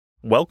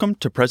Welcome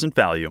to Present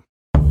Value.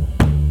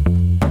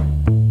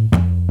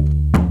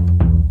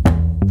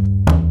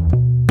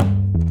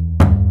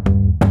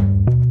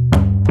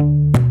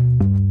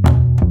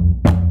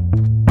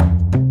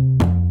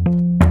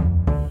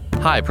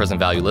 Hi, Present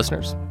Value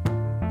listeners.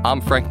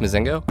 I'm Frank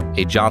Mazingo,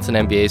 a Johnson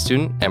MBA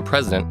student and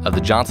president of the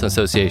Johnson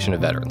Association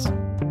of Veterans.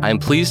 I am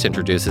pleased to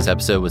introduce this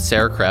episode with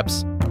Sarah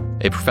Kreps,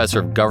 a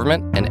professor of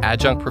government and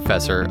adjunct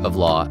professor of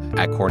law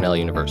at Cornell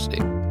University.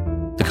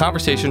 The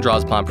conversation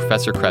draws upon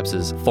Professor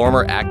Kreps'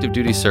 former active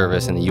duty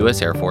service in the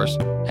U.S. Air Force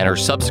and her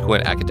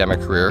subsequent academic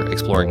career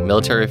exploring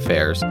military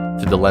affairs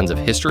through the lens of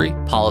history,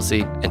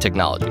 policy, and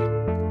technology.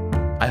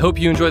 I hope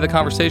you enjoy the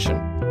conversation.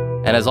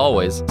 And as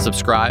always,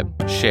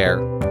 subscribe,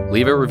 share,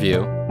 leave a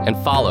review, and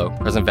follow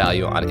Present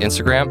Value on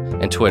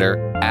Instagram and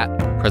Twitter at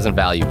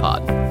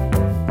PresentValuePod.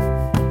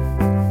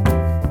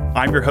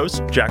 I'm your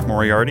host, Jack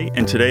Moriarty,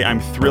 and today I'm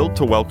thrilled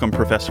to welcome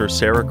Professor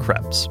Sarah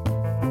Kreps.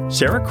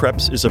 Sarah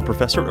Kreps is a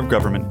professor of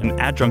government and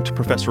adjunct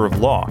professor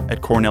of law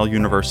at Cornell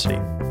University.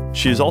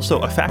 She is also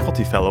a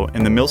faculty fellow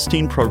in the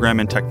Milstein Program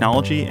in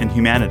Technology and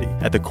Humanity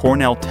at the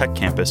Cornell Tech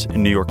Campus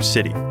in New York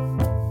City.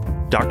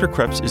 Dr.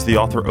 Kreps is the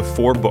author of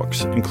 4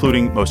 books,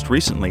 including, most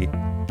recently,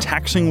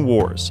 Taxing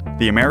Wars,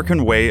 The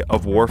American Way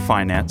of War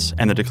Finance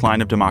and the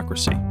Decline of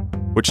Democracy,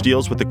 which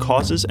deals with the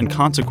causes and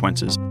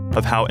consequences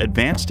of how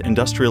advanced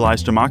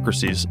industrialized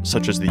democracies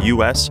such as the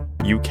US,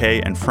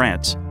 UK, and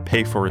France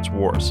pay for its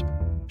wars.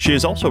 She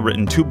has also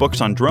written 2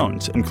 books on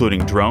drones,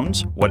 including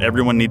Drones, What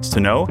Everyone Needs to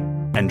Know,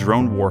 and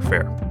Drone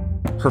Warfare.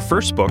 Her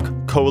first book,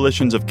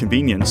 Coalitions of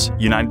Convenience,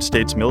 United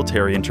States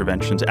Military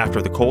Interventions After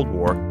the Cold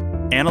War,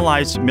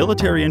 analyzed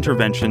military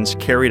interventions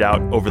carried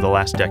out over the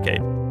last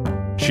decade.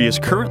 She is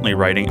currently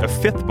writing a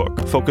 5th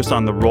book focused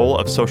on the role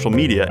of social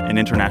media in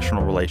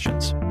international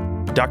relations.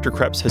 Dr.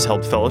 Kreps has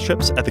held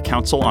fellowships at the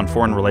Council on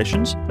Foreign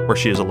Relations, where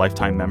she is a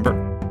lifetime member,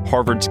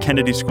 Harvard's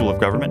Kennedy School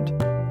of Government,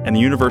 and the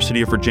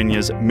University of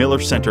Virginia's Miller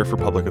Center for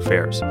Public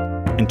Affairs.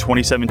 In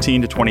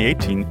 2017 to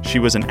 2018, she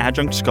was an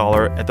adjunct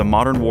scholar at the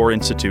Modern War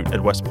Institute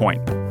at West Point.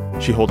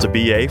 She holds a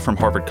BA from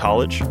Harvard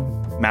College,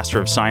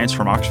 Master of Science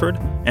from Oxford,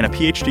 and a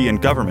PhD in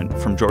government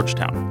from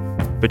Georgetown.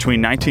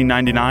 Between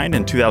 1999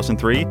 and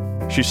 2003,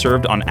 she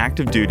served on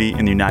active duty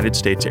in the United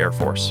States Air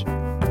Force.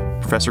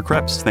 Professor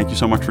Kreps, thank you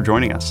so much for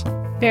joining us.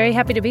 Very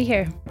happy to be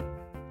here.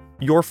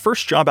 Your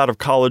first job out of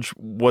college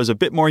was a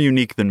bit more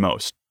unique than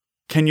most.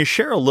 Can you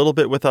share a little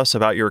bit with us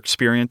about your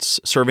experience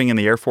serving in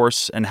the Air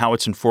Force and how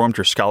it's informed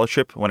your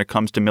scholarship when it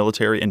comes to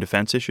military and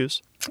defense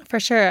issues? For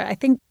sure. I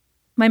think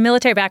my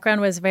military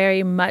background was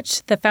very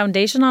much the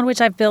foundation on which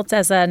I've built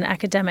as an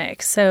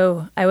academic.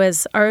 So I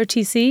was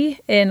ROTC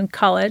in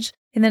college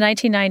in the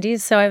 1990s.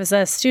 So I was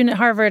a student at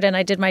Harvard and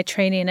I did my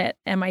training at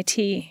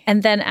MIT.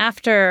 And then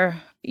after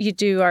you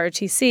do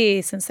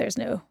ROTC, since there's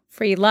no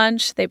free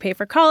lunch, they pay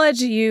for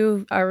college,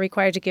 you are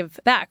required to give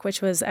back, which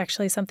was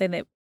actually something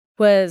that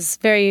was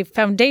very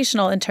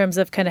foundational in terms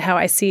of kind of how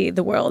I see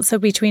the world. So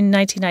between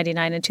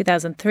 1999 and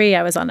 2003,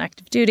 I was on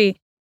active duty.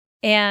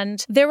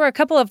 And there were a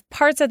couple of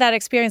parts of that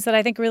experience that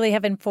I think really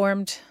have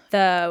informed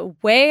the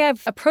way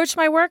I've approached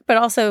my work, but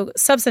also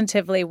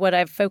substantively what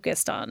I've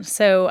focused on.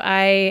 So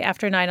I,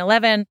 after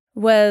 9/11,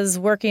 was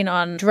working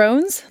on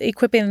drones,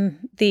 equipping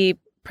the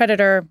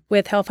Predator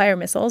with Hellfire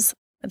missiles.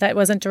 That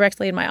wasn't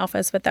directly in my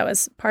office, but that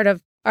was part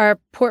of our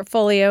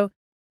portfolio.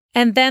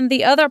 And then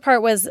the other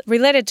part was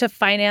related to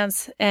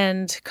finance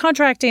and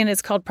contracting.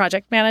 It's called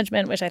project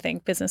management, which I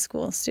think business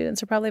school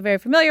students are probably very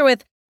familiar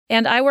with.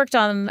 And I worked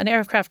on an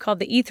aircraft called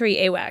the E-3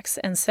 AWACS.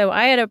 And so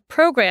I had a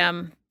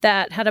program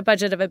that had a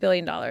budget of $1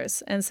 billion.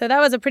 And so that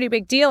was a pretty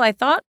big deal, I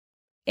thought.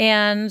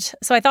 And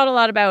so I thought a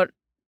lot about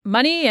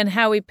money and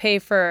how we pay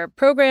for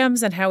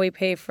programs and how we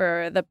pay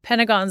for the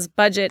Pentagon's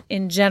budget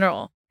in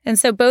general. And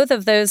so both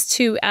of those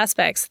 2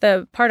 aspects,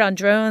 the part on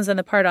drones and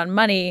the part on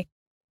money,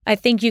 I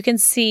think you can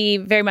see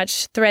very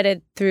much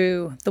threaded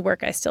through the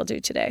work I still do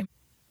today.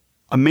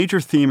 A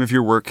major theme of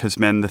your work has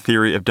been the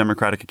theory of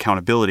democratic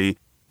accountability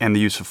and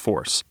the use of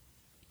force.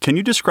 Can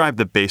you describe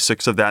the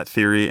basics of that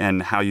theory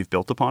and how you've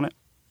built upon it?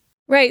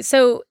 Right.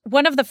 So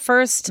one of the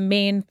first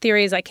main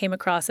theories I came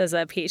across as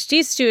a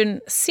PhD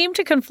student seemed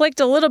to conflict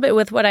a little bit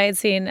with what I had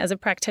seen as a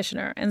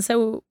practitioner. And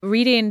so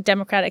reading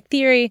democratic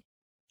theory,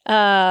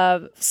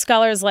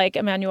 scholars like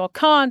Immanuel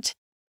Kant,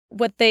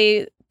 what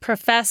they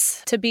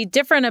profess to be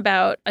different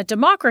about a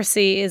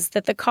democracy is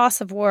that the costs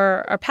of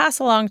war are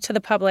passed along to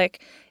the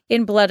public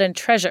in blood and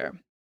treasure.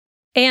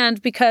 And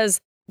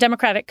because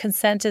democratic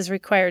consent is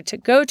required to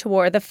go to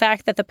war, the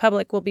fact that the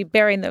public will be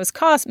bearing those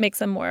costs makes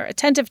them more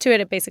attentive to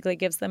it. It basically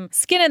gives them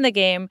skin in the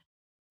game.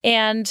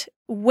 And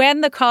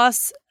when the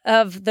costs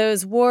of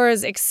those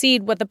wars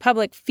exceed what the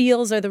public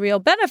feels are the real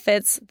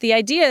benefits, the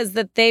idea is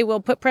that they will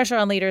put pressure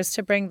on leaders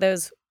to bring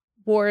those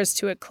wars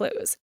to a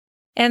close.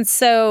 And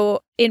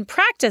so in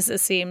practice, it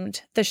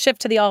seemed the shift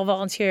to the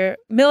all-volunteer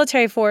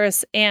military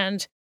force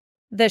and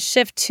the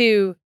shift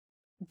to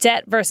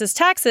debt versus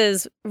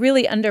taxes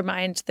really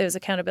undermined those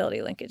accountability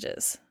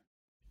linkages.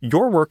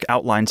 Your work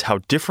outlines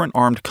how different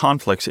armed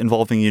conflicts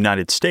involving the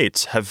United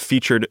States have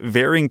featured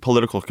varying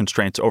political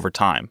constraints over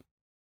time.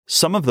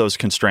 Some of those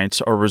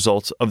constraints are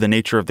results of the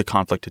nature of the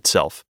conflict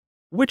itself.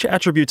 Which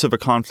attributes of a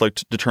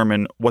conflict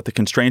determine what the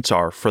constraints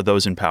are for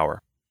those in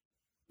power?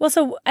 Well,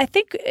 so I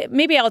think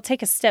maybe I'll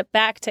take a step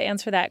back to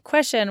answer that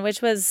question,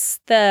 which was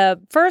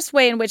the first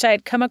way in which I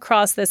had come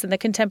across this in the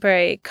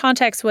contemporary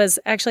context was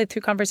actually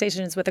through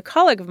conversations with a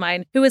colleague of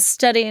mine who was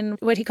studying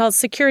what he calls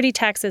security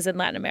taxes in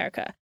Latin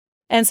America.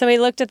 And so he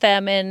looked at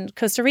them in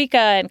Costa Rica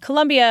and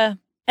Colombia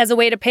as a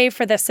way to pay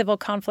for the civil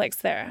conflicts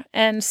there.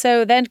 And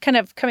so then kind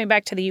of coming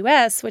back to the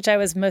U.S., which I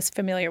was most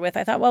familiar with,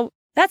 I thought, well,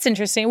 that's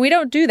interesting. We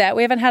don't do that.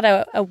 We haven't had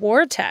a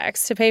war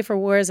tax to pay for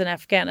wars in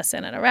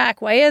Afghanistan and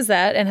Iraq. Why is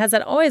that? And has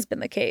that always been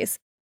the case?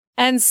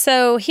 And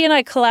so he and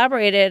I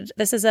collaborated.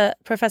 This is a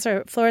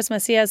Professor Flores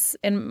Macias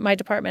in my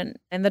department,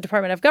 in the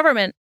Department of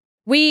Government.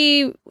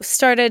 We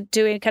started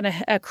doing kind of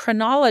a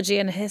chronology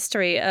and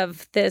history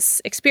of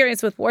this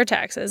experience with war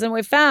taxes. And what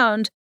we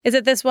found is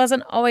that this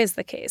wasn't always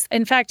the case.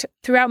 In fact,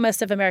 throughout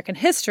most of American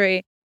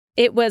history,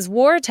 it was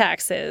war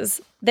taxes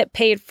that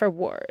paid for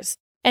wars.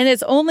 And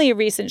it's only a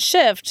recent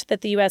shift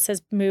that the U.S.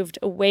 has moved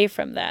away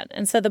from that.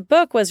 And so the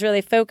book was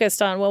really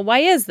focused on, well, why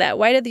is that?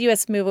 Why did the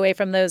U.S. move away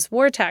from those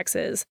war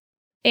taxes?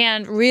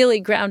 And really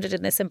grounded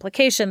in this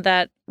implication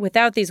that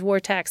without these war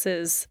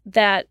taxes,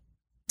 that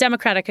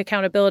democratic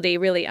accountability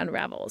really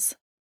unravels.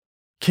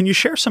 Can you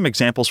share some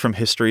examples from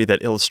history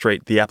that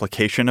illustrate the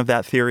application of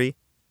that theory?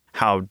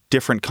 How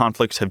different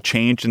conflicts have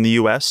changed in the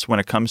U.S. when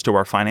it comes to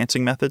our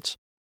financing methods?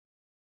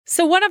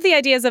 So one of the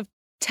ideas of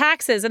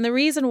taxes, and the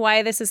reason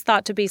why this is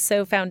thought to be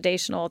so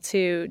foundational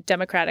to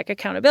democratic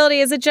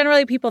accountability, is that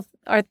generally people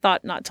are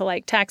thought not to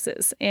like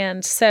taxes.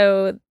 And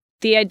so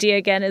the idea,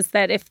 again, is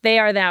that if they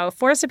are now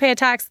forced to pay a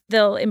tax,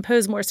 they'll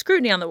impose more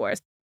scrutiny on the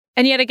wars.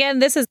 And yet again,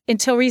 this is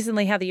until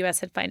recently how the U.S.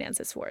 had financed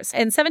its wars.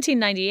 In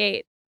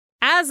 1798,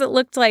 as it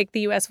looked like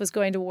the U.S. was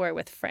going to war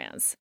with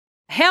France,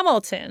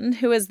 Hamilton,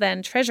 who was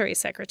then Treasury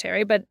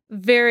Secretary, but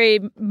very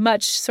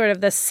much sort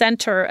of the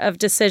center of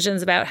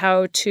decisions about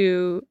how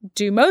to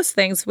do most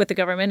things with the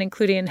government,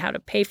 including how to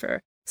pay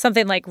for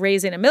something like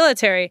raising a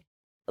military,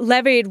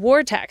 levied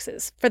war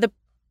taxes for the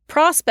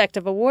prospect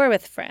of a war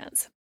with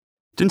France.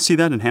 Didn't see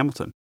that in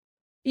Hamilton.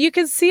 You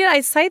can see it. I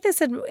cite this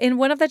in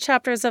one of the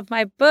chapters of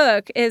my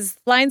book is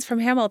lines from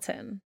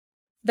Hamilton,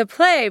 the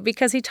play,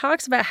 because he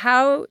talks about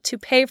how to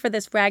pay for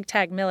this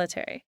ragtag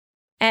military.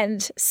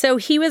 And so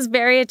he was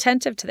very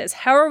attentive to this.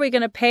 How are we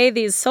going to pay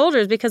these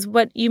soldiers? Because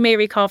what you may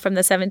recall from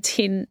the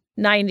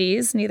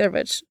 1790s, neither of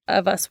which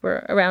of us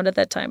were around at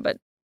that time, but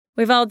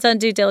we've all done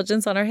due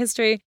diligence on our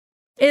history,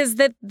 is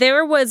that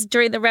there was,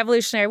 during the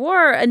Revolutionary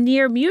War, a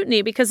near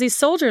mutiny because these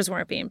soldiers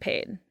weren't being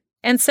paid.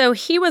 And so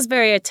he was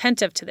very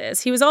attentive to this.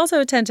 He was also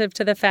attentive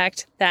to the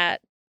fact that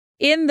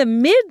in the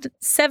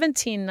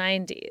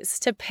mid-1790s,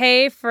 to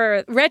pay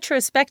for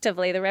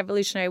retrospectively the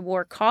Revolutionary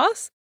War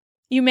costs,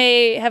 you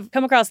may have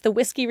come across the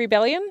Whiskey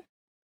Rebellion.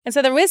 And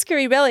so the Whiskey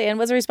Rebellion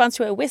was a response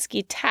to a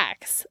whiskey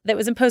tax that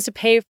was imposed to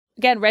pay,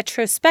 again,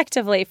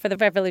 retrospectively for the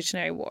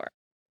Revolutionary War.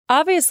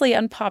 Obviously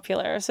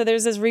unpopular. So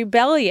there's this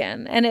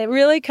rebellion, and it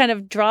really kind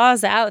of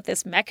draws out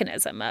this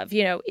mechanism of,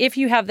 if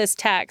you have this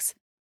tax,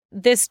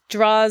 this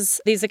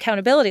draws these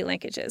accountability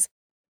linkages.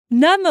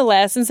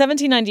 Nonetheless, in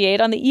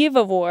 1798, on the eve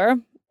of war,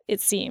 it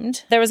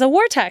seemed, there was a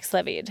war tax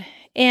levied.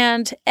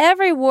 And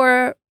every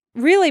war,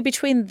 really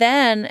between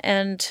then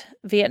and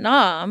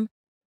Vietnam,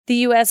 the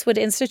U.S. would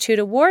institute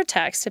a war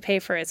tax to pay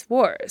for its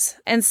wars.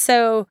 And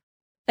so,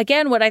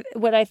 again,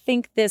 what I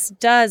think this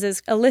does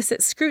is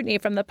elicit scrutiny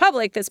from the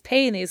public that's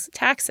paying these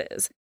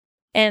taxes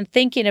and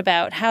thinking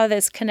about how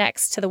this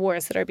connects to the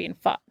wars that are being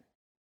fought.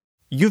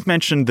 You've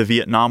mentioned the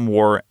Vietnam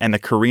War and the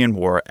Korean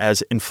War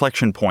as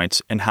inflection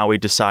points in how we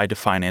decide to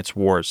finance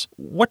wars.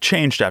 What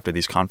changed after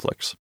these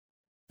conflicts?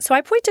 So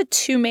I point to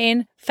two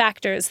main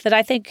factors that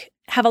I think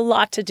have a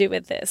lot to do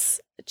with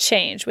this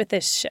change, with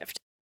this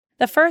shift.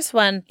 The first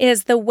one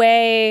is the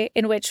way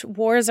in which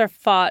wars are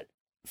fought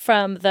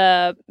from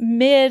the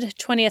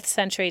mid-20th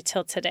century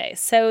till today.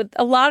 So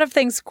a lot of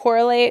things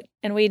correlate,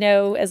 and we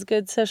know as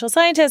good social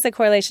scientists that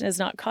correlation is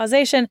not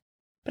causation.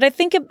 But I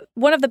think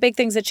one of the big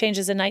things that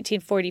changes in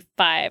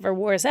 1945 or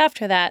wars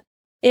after that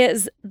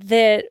is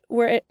that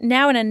we're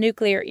now in a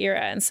nuclear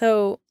era. And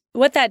so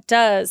what that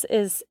does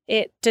is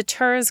it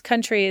deters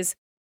countries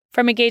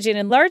from engaging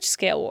in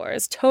large-scale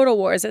wars, total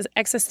wars, as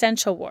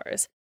existential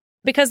wars,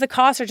 because the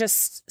costs are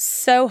just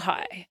so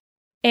high.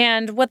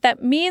 And what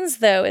that means,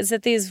 though, is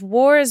that these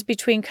wars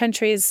between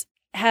countries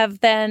have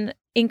then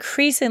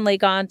increasingly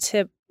gone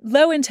to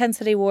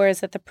low-intensity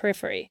wars at the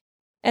periphery.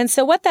 And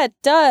so what that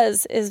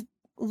does is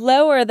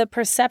lower the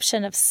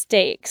perception of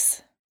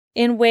stakes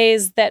in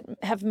ways that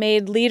have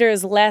made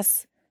leaders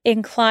less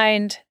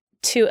inclined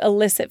to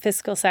elicit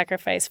fiscal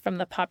sacrifice from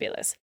the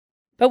populace.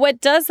 But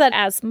what does that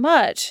as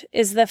much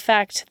is the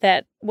fact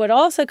that what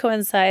also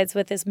coincides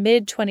with this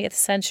mid-20th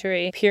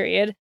century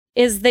period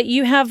is that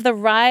you have the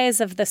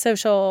rise of the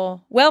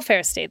social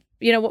welfare state.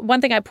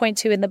 One thing I point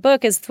to in the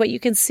book is what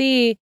you can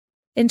see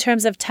in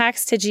terms of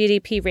tax to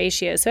GDP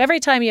ratios. So every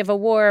time you have a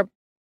war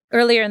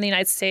earlier in the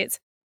United States,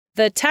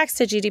 the tax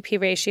to GDP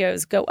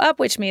ratios go up,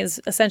 which means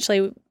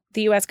essentially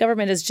the U.S.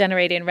 government is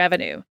generating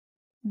revenue.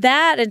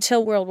 That,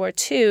 until World War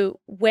II,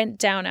 went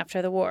down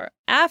after the war.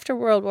 After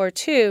World War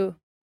II,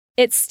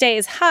 it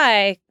stays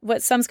high.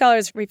 What some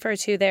scholars refer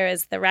to there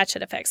as the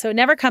ratchet effect. So it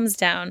never comes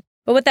down.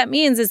 But what that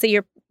means is that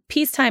your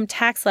peacetime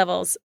tax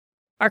levels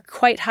are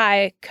quite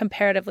high,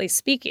 comparatively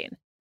speaking.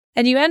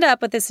 And you end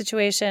up with this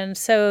situation,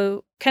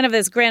 so kind of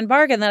this grand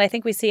bargain that I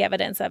think we see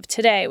evidence of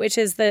today, which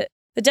is that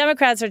the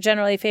Democrats are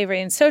generally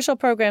favoring social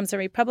programs and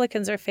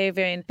Republicans are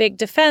favoring big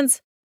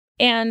defense.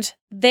 And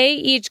they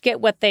each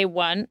get what they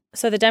want.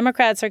 So the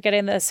Democrats are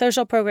getting the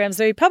social programs.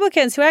 The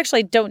Republicans, who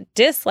actually don't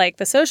dislike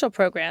the social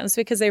programs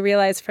because they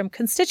realize from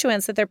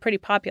constituents that they're pretty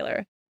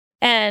popular.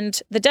 And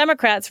the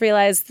Democrats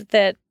realize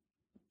that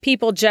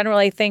people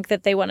generally think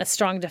that they want a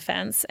strong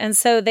defense. And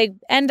so they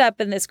end up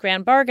in this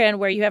grand bargain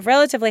where you have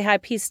relatively high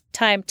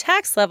peacetime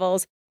tax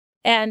levels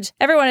and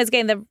everyone is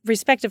getting the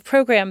respective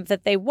program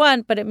that they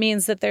want, but it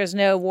means that there's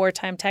no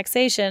wartime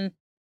taxation.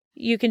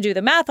 You can do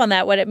the math on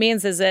that. What it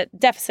means is that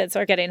deficits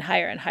are getting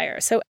higher and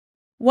higher. So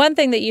one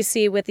thing that you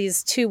see with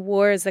these two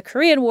wars, the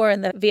Korean War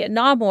and the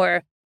Vietnam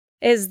War,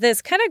 is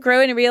this kind of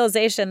growing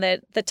realization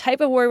that the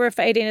type of war we're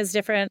fighting is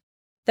different.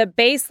 The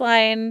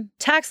baseline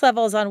tax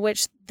levels on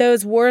which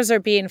those wars are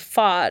being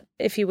fought,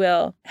 if you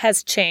will,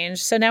 has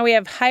changed. So now we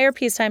have higher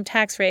peacetime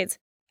tax rates,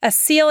 a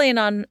ceiling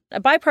on a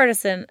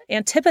bipartisan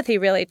antipathy,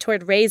 really,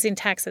 toward raising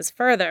taxes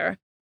further.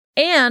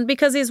 And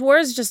because these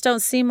wars just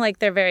don't seem like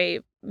they're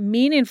very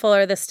meaningful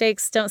or the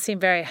stakes don't seem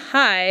very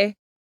high,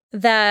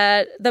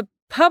 that the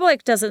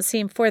public doesn't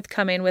seem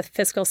forthcoming with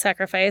fiscal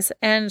sacrifice.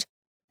 And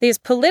these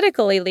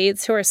political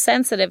elites who are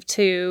sensitive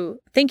to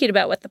thinking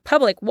about what the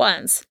public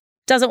wants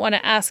doesn't want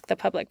to ask the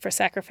public for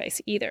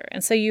sacrifice either.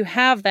 And so you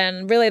have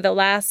then really the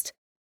last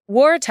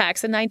war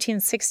tax in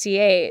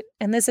 1968.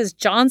 And this is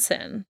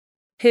Johnson,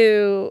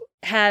 who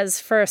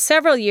has for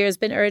several years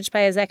been urged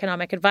by his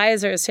economic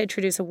advisors to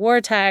introduce a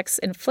war tax.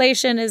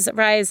 Inflation is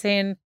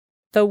rising.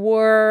 The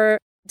war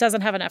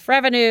doesn't have enough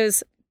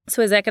revenues.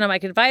 So his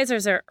economic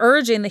advisors are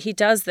urging that he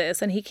does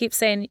this. And he keeps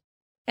saying,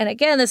 and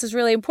again, this is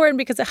really important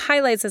because it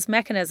highlights this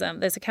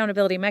mechanism, this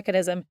accountability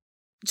mechanism.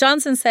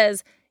 Johnson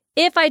says,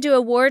 if I do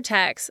a war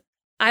tax,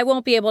 I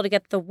won't be able to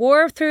get the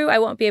war through. I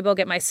won't be able to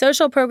get my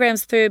social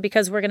programs through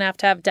because we're going to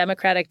have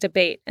democratic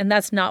debate. And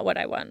that's not what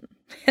I want.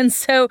 And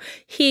so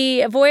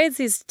he avoids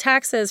these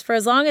taxes for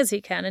as long as he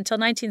can until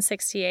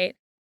 1968.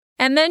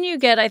 And then you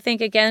get, I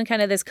think, again,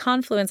 kind of this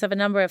confluence of a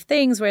number of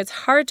things where it's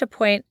hard to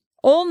point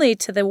only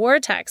to the war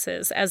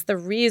taxes as the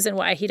reason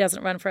why he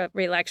doesn't run for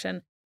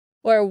re-election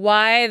or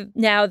why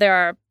now there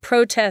are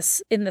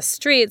protests in the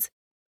streets.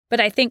 But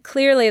I think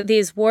clearly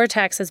these war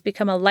taxes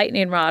become a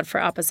lightning rod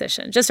for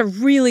opposition, just a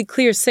really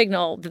clear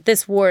signal that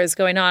this war is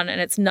going on and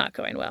it's not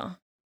going well.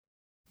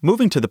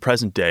 Moving to the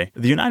present day,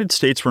 the United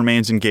States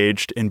remains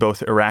engaged in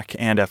both Iraq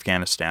and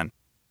Afghanistan.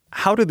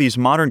 How do these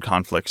modern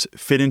conflicts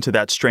fit into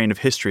that strain of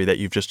history that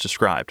you've just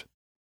described?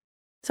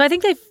 So I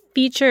think they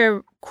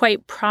feature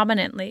quite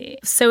prominently.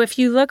 So if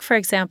you look, for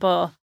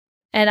example,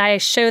 and I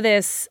show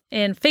this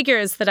in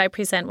figures that I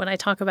present when I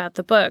talk about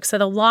the book. So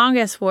the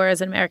longest wars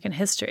in American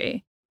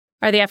history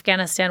are the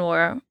Afghanistan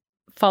War,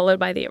 followed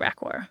by the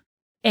Iraq War.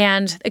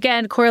 And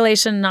again,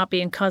 correlation not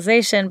being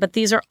causation, but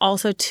these are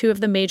also two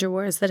of the major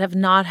wars that have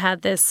not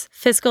had this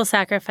fiscal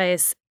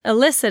sacrifice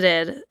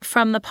elicited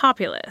from the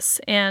populace.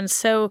 And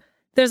so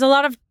there's a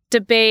lot of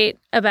debate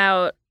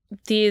about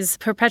these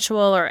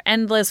perpetual or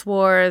endless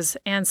wars.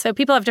 And so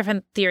people have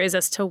different theories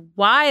as to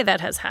why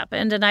that has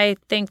happened. And I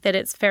think that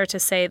it's fair to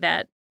say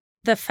that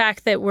the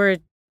fact that we're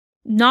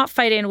not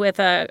fighting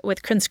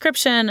with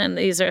conscription and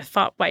these are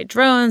fought by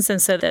drones,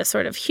 and so the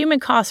sort of human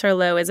costs are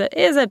low is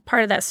a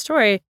part of that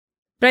story.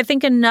 But I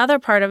think another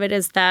part of it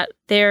is that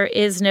there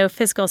is no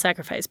fiscal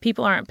sacrifice.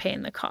 People aren't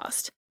paying the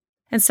cost.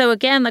 And so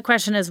again, the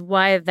question is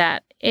why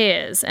that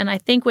is. And I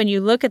think when you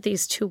look at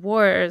these two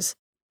wars,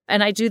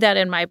 and I do that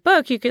in my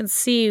book, you can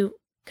see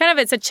kind of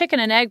it's a chicken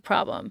and egg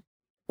problem.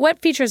 What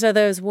features of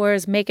those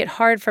wars make it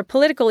hard for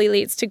political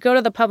elites to go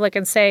to the public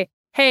and say,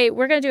 hey,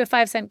 we're going to do a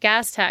 5-cent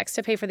gas tax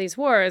to pay for these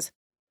wars?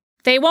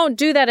 They won't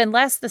do that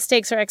unless the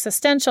stakes are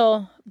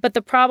existential. But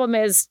the problem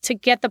is to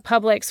get the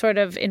public sort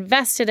of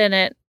invested in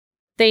it,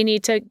 they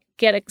need to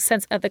get a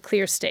sense of the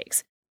clear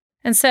stakes.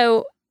 And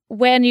so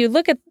when you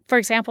look at, for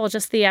example,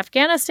 just the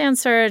Afghanistan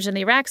surge and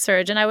the Iraq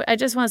surge, and I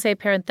just want to say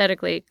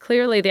parenthetically,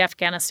 clearly the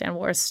Afghanistan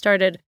war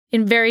started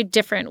in very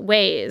different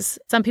ways.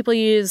 Some people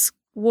use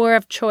war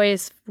of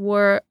choice,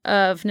 war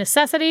of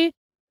necessity.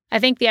 I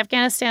think the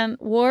Afghanistan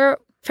war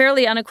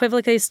fairly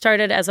unequivocally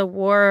started as a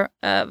war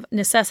of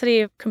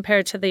necessity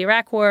compared to the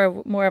Iraq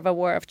war, more of a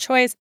war of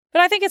choice.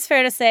 But I think it's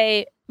fair to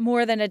say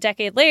more than a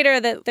decade later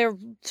that they're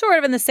sort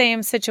of in the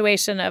same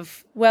situation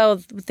of, well,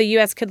 the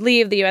U.S. could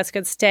leave, the U.S.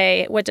 could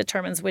stay. What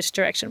determines which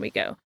direction we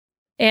go?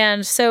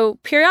 And so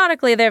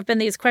periodically there have been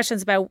these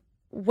questions about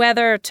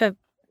whether to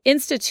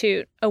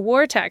institute a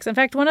war tax. In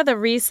fact, one of the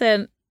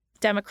recent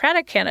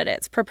Democratic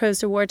candidates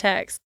proposed a war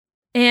tax.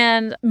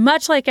 And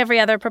much like every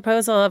other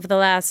proposal of the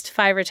last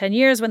 5 or 10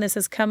 years when this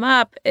has come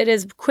up, it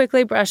is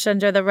quickly brushed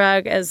under the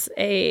rug as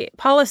a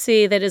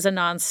policy that is a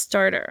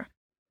non-starter.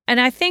 And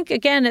I think,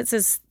 again, it's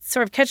this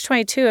sort of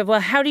catch-22 of,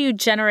 well, how do you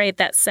generate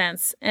that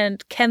sense?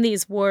 And can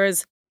these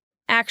wars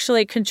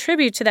actually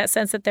contribute to that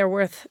sense that they're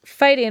worth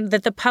fighting,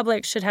 that the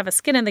public should have a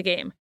skin in the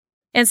game?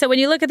 And so when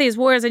you look at these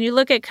wars and you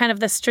look at kind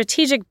of the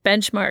strategic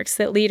benchmarks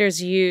that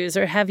leaders use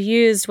or have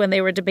used when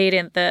they were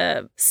debating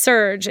the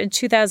surge in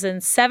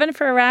 2007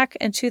 for Iraq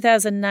and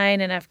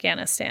 2009 in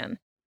Afghanistan.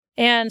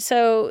 And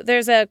so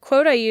there's a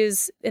quote I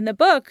use in the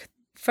book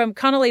from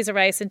Condoleezza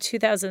Rice in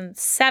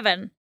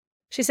 2007.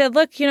 She said,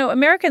 look,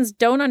 Americans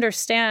don't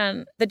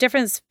understand the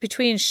difference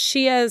between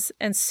Shias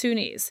and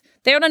Sunnis.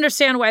 They don't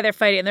understand why they're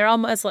fighting. They're all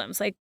Muslims.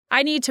 Like,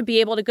 I need to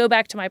be able to go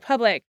back to my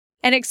public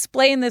and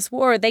explain this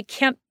war. They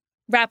can't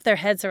wrap their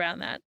heads around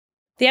that.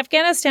 The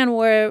Afghanistan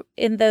war,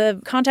 in the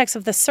context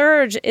of the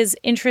surge, is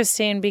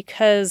interesting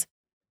because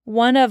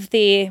one of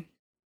the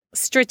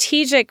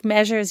strategic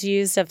measures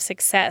used of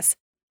success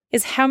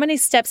is how many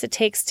steps it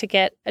takes to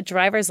get a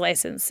driver's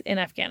license in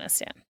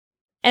Afghanistan.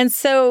 And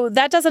so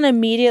that doesn't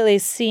immediately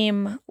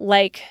seem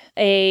like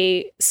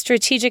a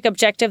strategic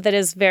objective that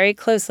is very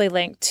closely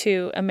linked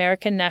to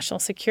American national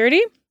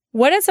security.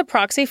 What it's a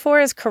proxy for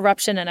is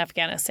corruption in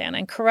Afghanistan.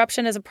 And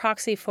corruption is a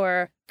proxy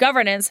for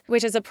governance,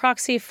 which is a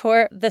proxy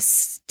for the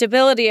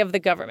stability of the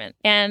government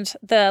and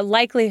the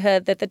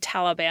likelihood that the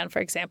Taliban, for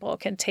example,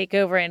 can take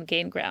over and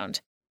gain ground.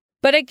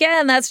 But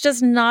again, that's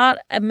just not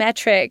a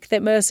metric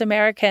that most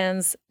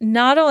Americans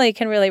not only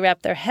can really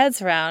wrap their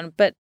heads around,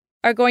 but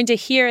are going to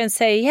hear and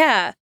say,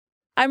 yeah,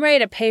 I'm ready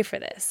to pay for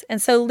this.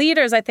 And so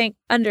leaders, I think,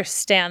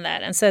 understand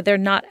that. And so they're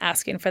not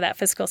asking for that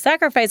fiscal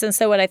sacrifice. And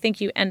so what I think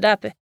you end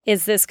up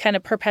is this kind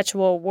of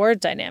perpetual war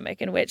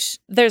dynamic in which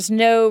there's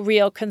no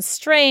real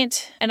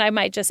constraint. And I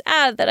might just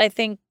add that I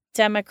think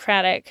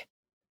democratic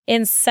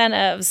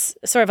incentives,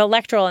 sort of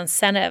electoral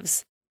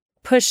incentives,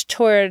 push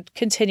toward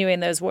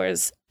continuing those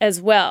wars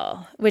as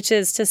well, which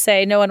is to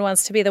say no one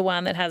wants to be the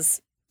one that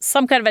has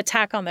some kind of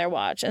attack on their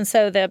watch. And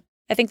so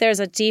I think there's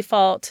a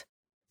default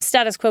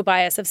status quo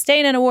bias of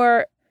staying in a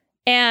war,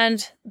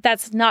 and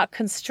that's not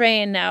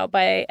constrained now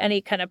by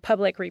any kind of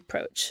public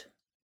reproach.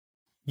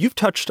 You've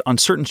touched on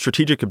certain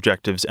strategic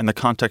objectives in the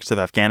context of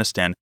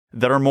Afghanistan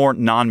that are more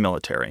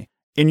non-military.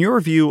 In your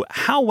view,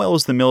 how well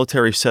is the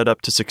military set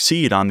up to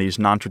succeed on these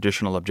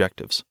non-traditional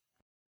objectives?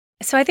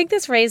 So I think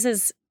this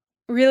raises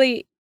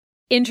really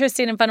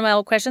interesting and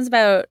fundamental questions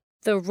about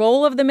the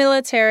role of the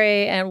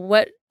military and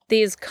what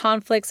these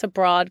conflicts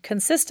abroad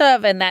consist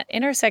of, and that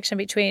intersection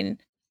between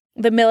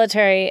the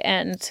military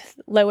and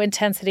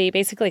low-intensity,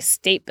 basically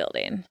state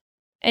building.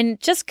 And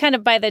just kind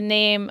of by the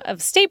name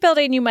of state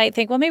building, you might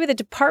think, well, maybe the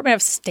Department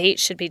of State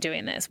should be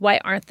doing this. Why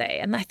aren't they?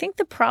 And I think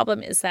the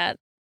problem is that,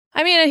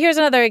 here's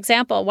another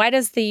example. Why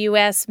does the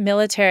U.S.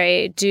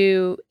 military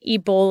do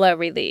Ebola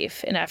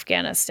relief in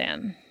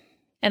Afghanistan?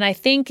 And I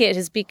think it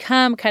has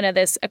become kind of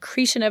this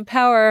accretion of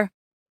power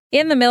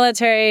in the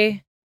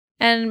military.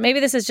 And maybe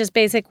this is just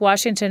basic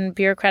Washington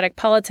bureaucratic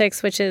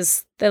politics, which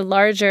is the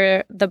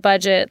larger the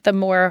budget, the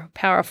more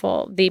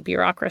powerful the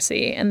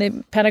bureaucracy. And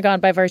the Pentagon,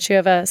 by virtue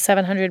of a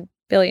 $700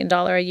 billion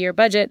a year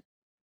budget,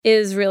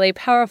 is really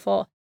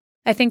powerful.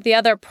 I think the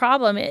other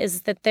problem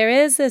is that there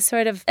is this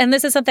sort of, and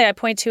this is something I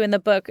point to in the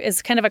book,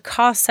 is kind of a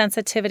cost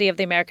sensitivity of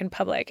the American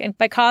public. And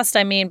by cost,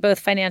 I mean both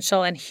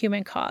financial and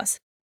human costs.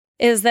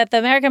 Is that the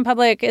American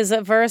public is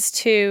averse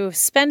to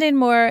spending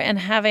more and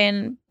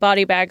having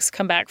body bags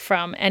come back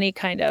from any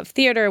kind of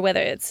theater, whether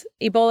it's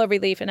Ebola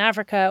relief in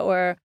Africa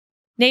or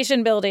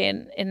nation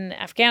building in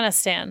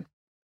Afghanistan.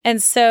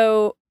 And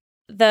so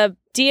the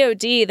DoD,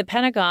 the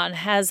Pentagon,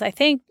 has, I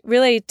think,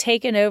 really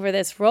taken over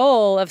this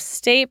role of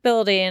state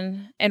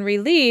building and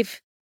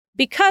relief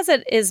because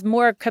it is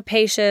more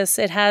capacious.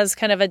 It has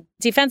kind of a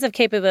defensive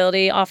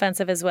capability,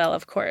 offensive as well,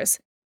 of course.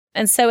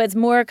 And so it's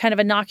more kind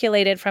of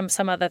inoculated from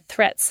some of the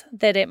threats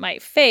that it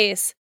might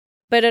face.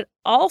 But it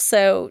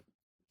also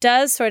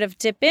does sort of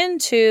dip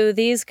into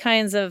these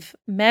kinds of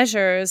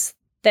measures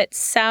that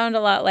sound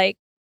a lot like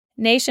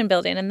nation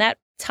building. And that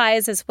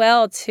ties as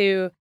well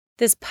to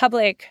this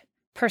public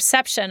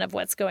perception of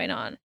what's going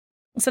on.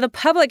 So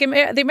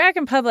the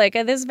American public,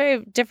 and this is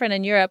very different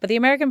in Europe, but the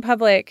American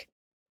public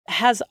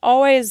has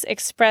always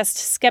expressed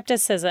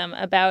skepticism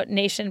about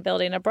nation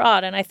building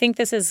abroad. And I think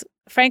this is,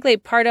 frankly,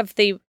 part of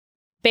the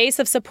base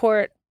of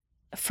support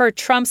for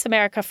Trump's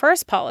America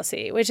First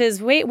policy, which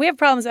is we have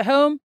problems at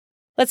home.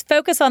 Let's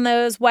focus on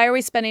those. Why are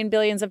we spending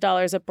billions of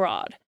dollars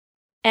abroad?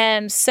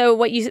 And so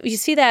what you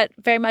see that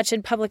very much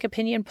in public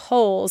opinion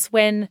polls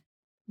when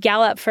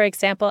Gallup, for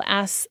example,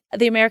 asks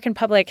the American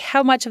public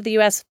how much of the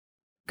U.S.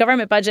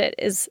 government budget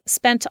is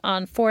spent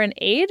on foreign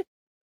aid.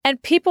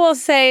 And people will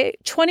say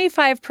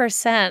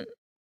 25%.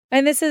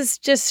 And this is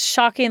just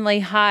shockingly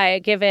high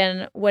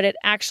given what it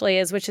actually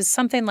is, which is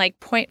something like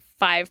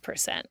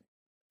 0.5%.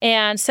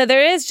 And so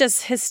there is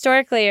just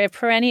historically or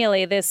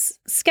perennially this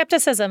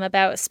skepticism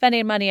about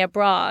spending money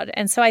abroad.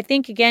 And so I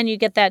think, again, you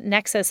get that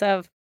nexus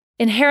of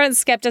inherent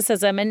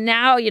skepticism. And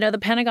now, the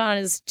Pentagon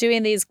is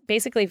doing these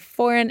basically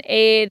foreign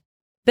aid,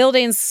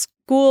 building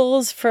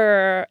schools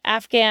for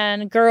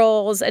Afghan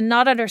girls and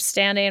not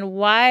understanding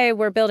why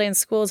we're building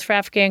schools for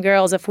Afghan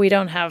girls if we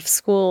don't have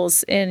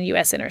schools in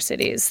U.S. inner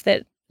cities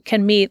that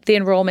can meet the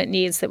enrollment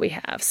needs that we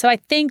have. So I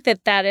think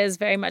that is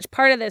very much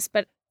part of this.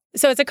 But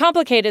so it's a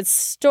complicated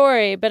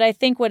story, but I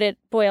think what it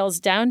boils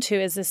down to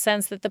is the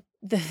sense that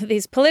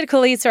these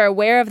political elites are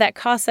aware of that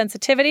cost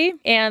sensitivity,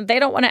 and they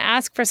don't want to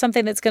ask for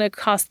something that's going to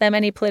cost them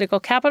any political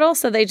capital.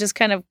 So they just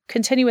kind of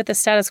continue with the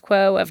status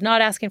quo of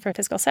not asking for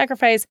fiscal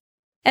sacrifice,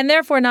 and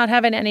therefore not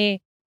having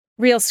any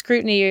real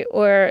scrutiny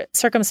or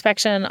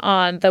circumspection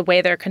on the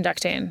way they're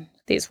conducting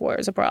these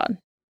wars abroad.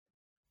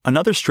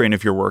 Another strain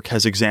of your work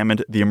has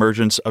examined the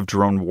emergence of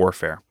drone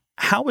warfare.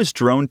 How has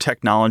drone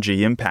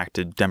technology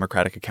impacted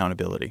democratic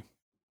accountability?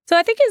 So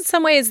I think in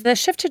some ways the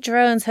shift to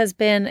drones has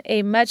been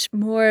a much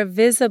more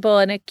visible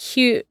and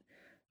acute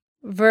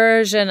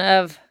version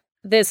of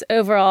this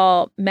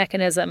overall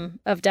mechanism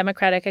of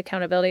democratic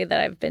accountability that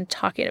I've been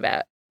talking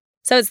about.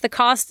 So it's the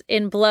cost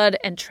in blood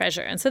and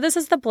treasure. And so this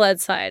is the blood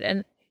side.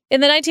 And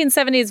in the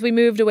 1970s, we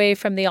moved away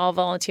from the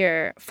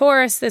all-volunteer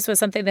force. This was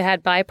something that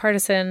had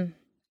bipartisan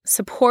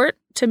support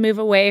to move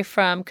away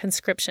from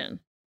conscription.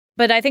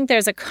 But I think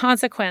there's a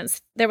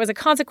consequence. There was a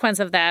consequence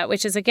of that,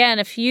 which is, again,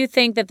 if you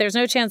think that there's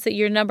no chance that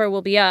your number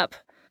will be up,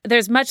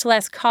 there's much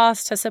less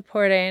cost to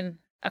supporting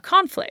a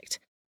conflict.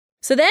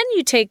 So then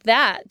you take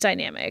that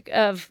dynamic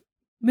of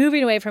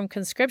moving away from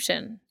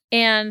conscription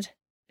and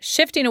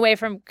shifting away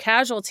from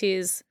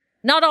casualties,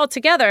 not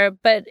altogether,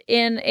 but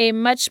in a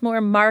much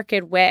more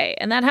marked way.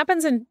 And that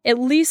happens in at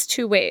least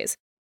two ways.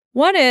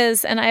 One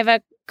is, and I have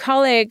a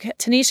colleague,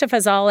 Tanisha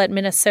Fazal at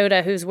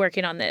Minnesota, who's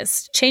working on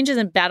this, changes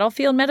in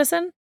battlefield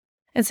medicine.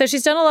 And so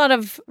she's done a lot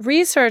of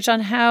research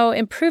on how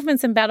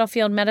improvements in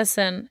battlefield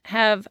medicine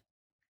have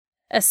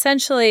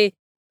essentially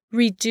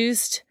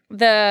reduced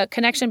the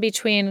connection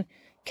between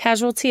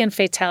casualty and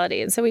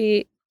fatality. And so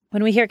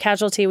when we hear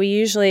casualty, we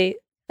usually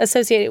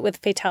associate it with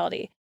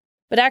fatality.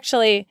 But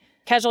actually,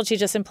 casualty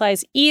just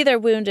implies either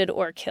wounded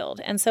or killed.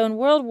 And so in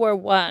World War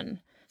I,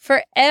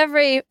 for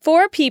every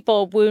 4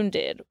 people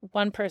wounded,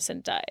 1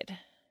 person died.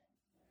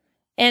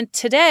 And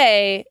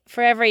today,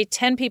 for every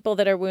 10 people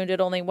that are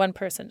wounded, only 1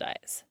 person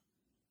dies.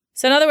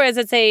 So in other words,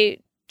 it's a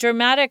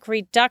dramatic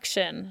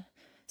reduction.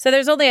 So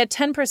there's only a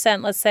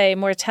 10%, let's say,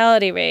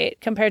 mortality rate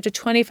compared to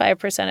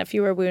 25% if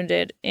you were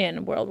wounded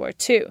in World War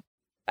II.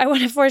 I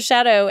want to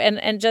foreshadow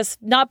and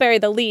just not bury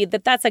the lead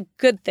that that's a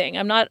good thing.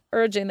 I'm not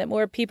urging that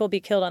more people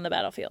be killed on the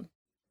battlefield.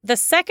 The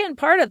second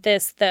part of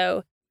this,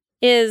 though,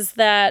 is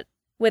that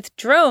with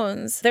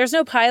drones, there's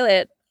no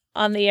pilot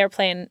on the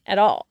airplane at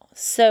all.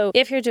 So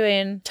if you're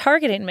doing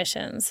targeting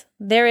missions,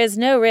 there is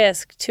no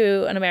risk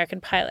to an American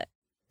pilot.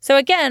 So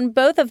again,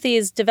 both of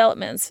these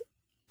developments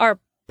are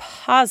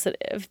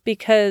positive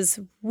because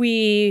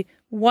we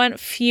want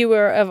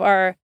fewer of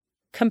our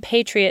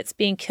compatriots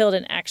being killed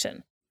in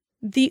action.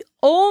 The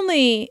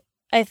only,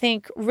 I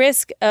think,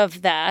 risk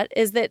of that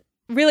is that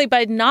really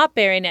by not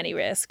bearing any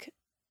risk,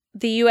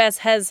 the U.S.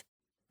 has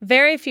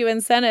very few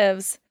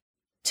incentives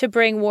to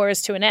bring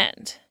wars to an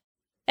end.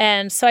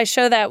 And so I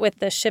show that with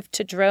the shift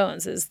to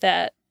drones is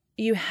that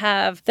you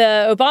have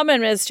the Obama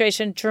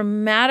administration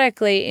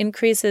dramatically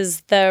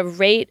increases the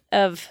rate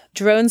of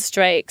drone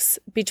strikes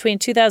between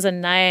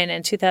 2009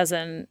 and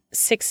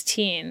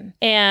 2016.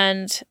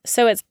 And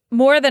so it's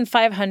more than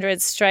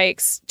 500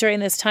 strikes during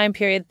this time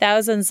period,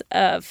 thousands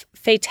of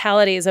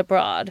fatalities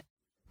abroad,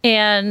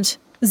 and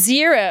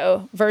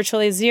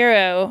virtually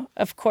zero,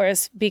 of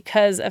course,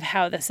 because of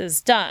how this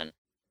is done.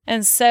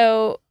 And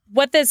so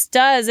what this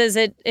does is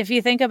if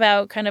you think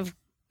about kind of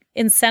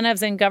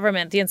incentives in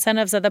government, the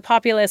incentives of the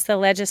populace, the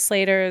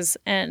legislators,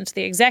 and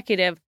the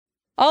executive,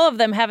 all of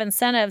them have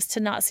incentives to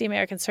not see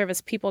American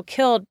service people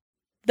killed.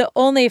 The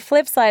only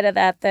flip side of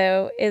that,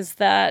 though, is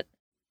that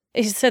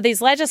so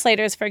these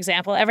legislators, for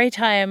example, every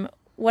time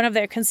one of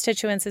their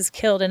constituents is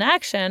killed in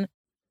action,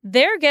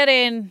 they're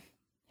getting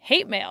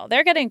hate mail.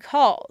 They're getting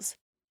calls.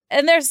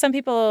 And there's some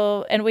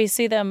people, and we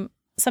see them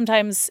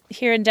sometimes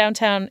here in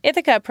downtown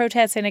Ithaca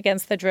protesting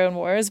against the drone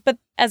wars, but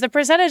as a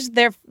percentage,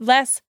 they're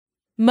less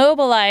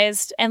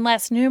mobilized and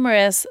less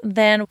numerous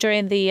than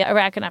during the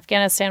Iraq and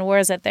Afghanistan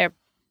wars at their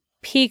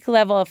peak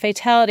level of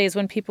fatalities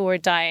when people were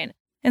dying.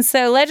 And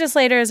so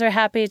legislators are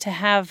happy to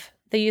have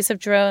the use of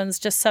drones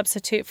just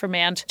substitute for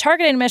manned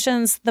targeting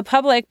missions, the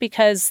public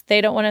because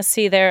they don't want to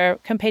see their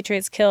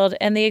compatriots killed,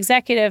 and the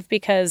executive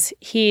because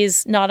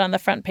he's not on the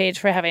front page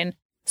for having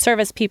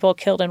service people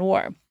killed in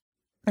war.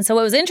 And so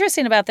what was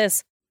interesting about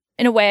this,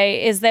 in a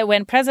way, is that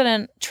when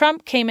President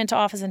Trump came into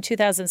office in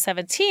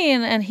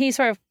 2017, and he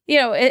sort of,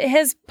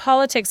 his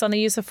politics on the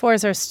use of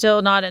force are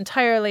still not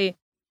entirely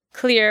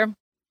clear.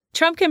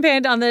 Trump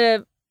campaigned on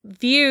the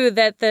view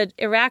that the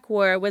Iraq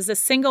war was the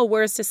single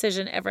worst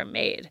decision ever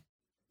made.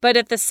 But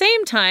at the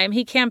same time,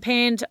 he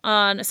campaigned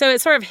on, so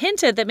it sort of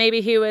hinted that maybe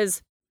he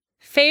was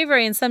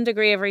favoring some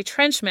degree of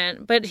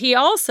retrenchment, but he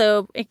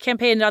also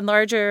campaigned on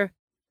larger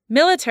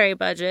military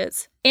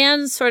budgets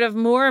and sort of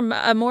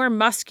a more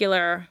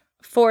muscular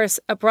force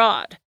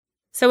abroad.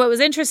 So what was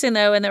interesting,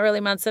 though, in the early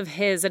months of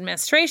his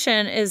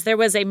administration is there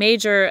was a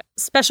major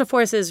special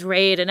forces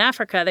raid in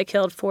Africa that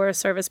killed 4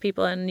 service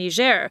people in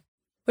Niger,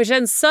 which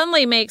then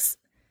suddenly makes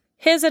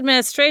his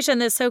administration,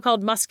 this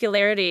so-called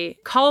muscularity,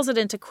 calls it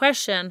into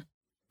question.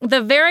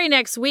 The very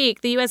next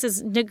week, the U.S.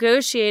 is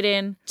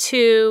negotiating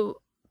to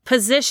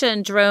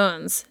position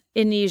drones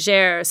in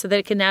Niger so that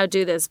it can now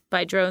do this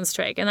by drone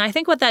strike. And I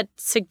think what that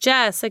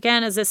suggests,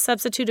 again, is this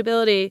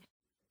substitutability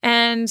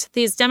and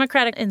these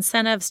democratic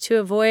incentives to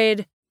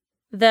avoid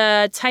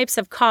the types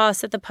of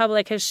costs that the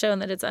public has shown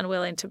that it's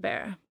unwilling to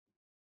bear.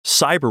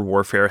 Cyber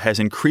warfare has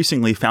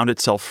increasingly found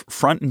itself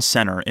front and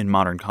center in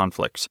modern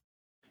conflicts.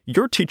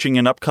 You're teaching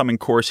an upcoming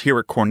course here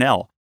at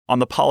Cornell on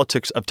the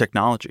politics of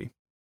technology.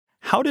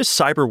 How does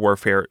cyber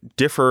warfare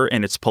differ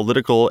in its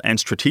political and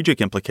strategic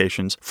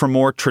implications from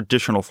more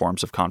traditional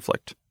forms of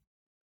conflict?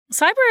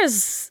 Cyber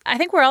is, I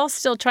think we're all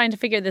still trying to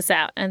figure this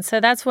out. And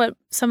so that's what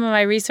some of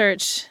my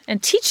research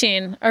and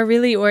teaching are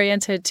really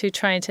oriented to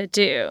trying to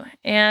do.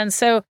 And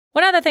so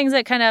one of the things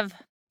that kind of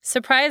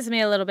surprised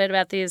me a little bit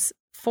about these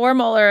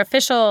formal or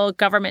official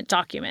government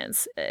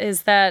documents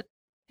is that,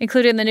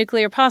 including the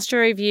Nuclear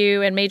Posture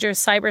Review and major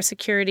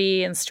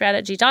cybersecurity and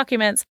strategy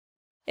documents,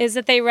 is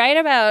that they write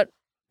about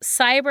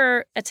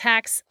cyber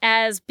attacks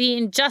as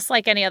being just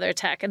like any other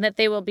attack and that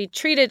they will be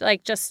treated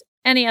like just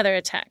any other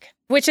attack,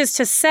 which is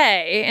to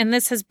say, and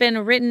this has been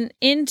written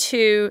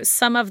into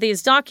some of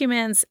these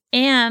documents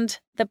and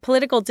the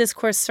political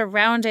discourse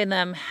surrounding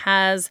them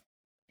has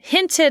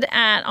hinted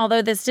at,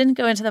 although this didn't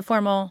go into the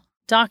formal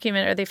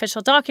document or the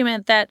official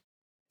document, that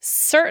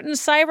certain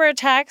cyber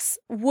attacks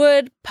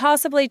would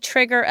possibly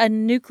trigger a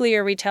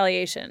nuclear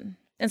retaliation.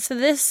 And so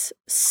this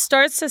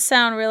starts to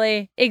sound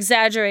really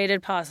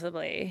exaggerated,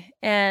 possibly.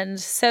 And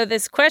so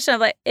this question of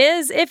what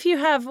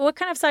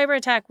kind of cyber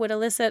attack would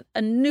elicit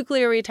a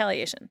nuclear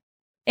retaliation?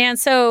 And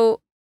so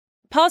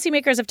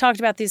policymakers have talked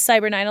about these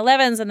cyber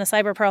 9/11s and the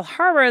cyber Pearl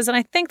Harbors, and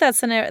I think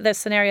that's the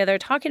scenario they're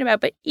talking about.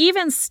 But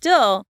even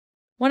still,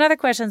 one of the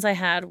questions I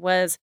had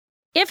was,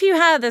 if you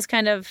had this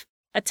kind of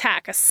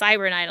attack, a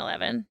cyber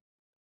 9/11,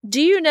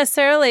 do you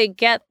necessarily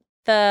get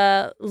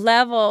the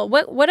level,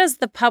 what does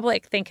the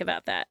public think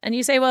about that? And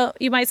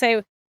you might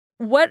say,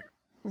 what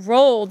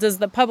role does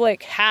the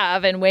public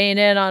have in weighing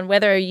in on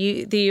whether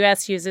the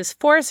U.S. uses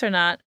force or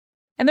not?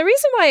 And the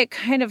reason why it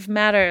kind of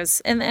matters,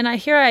 and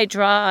I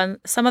draw on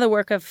some of the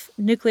work of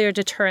nuclear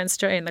deterrence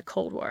during the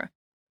Cold War.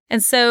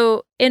 And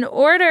so in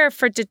order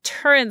for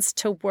deterrence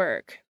to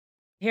work,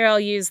 here I'll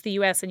use the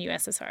U.S. and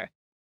USSR,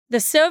 the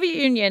Soviet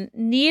Union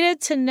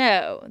needed to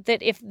know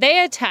that if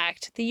they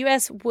attacked, the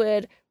U.S.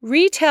 would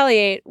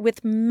retaliate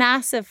with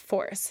massive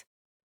force.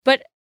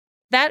 But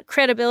that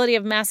credibility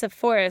of massive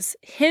force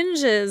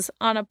hinges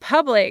on a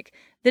public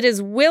that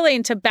is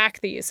willing to back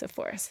the use of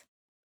force.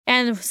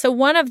 And so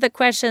one of the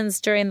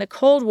questions during the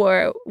Cold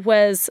War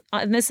was,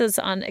 and this is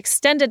on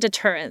extended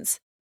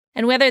deterrence,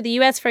 and whether the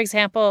U.S., for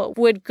example,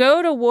 would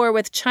go to war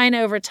with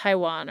China over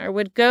Taiwan or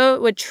would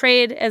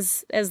trade,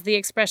 as the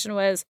expression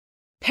was,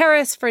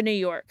 Paris for New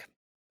York.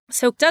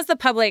 So does the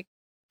public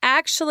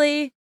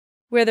actually,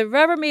 where the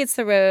rubber meets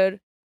the road,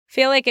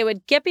 feel like it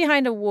would get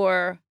behind a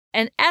war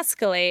and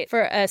escalate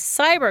for a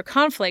cyber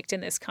conflict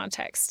in this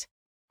context?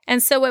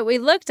 And so what we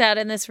looked at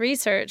in this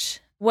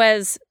research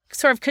was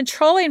sort of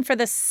controlling for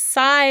the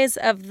size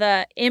of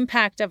the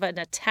impact of an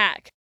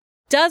attack.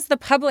 Does the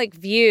public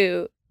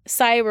view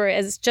cyber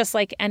as just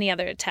like any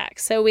other attack?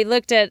 So we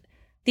looked at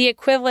the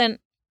equivalent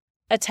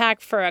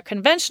attack for a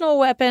conventional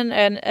weapon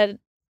and an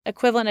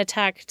equivalent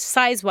attack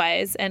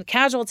size-wise and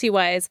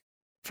casualty-wise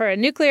for a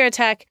nuclear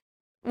attack.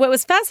 What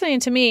was fascinating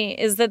to me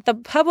is that the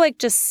public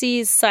just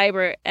sees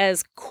cyber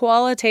as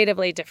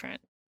qualitatively different.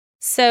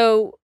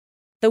 So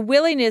the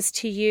willingness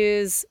to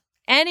use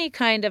any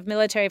kind of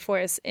military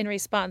force in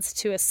response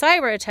to a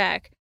cyber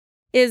attack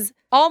is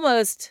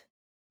almost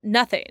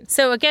nothing.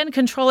 So again,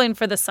 controlling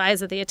for the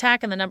size of the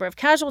attack and the number of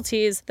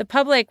casualties, the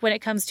public, when it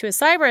comes to a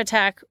cyber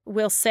attack,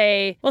 will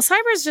say, well,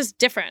 cyber is just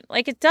different.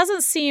 Like, it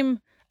doesn't seem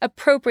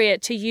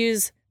appropriate to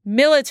use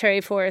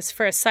military force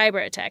for a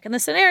cyber attack. And the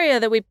scenario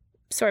that we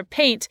sort of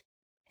paint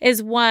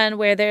is one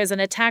where there's an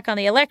attack on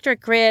the electric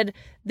grid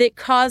that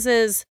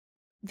causes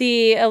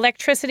the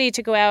electricity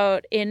to go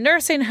out in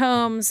nursing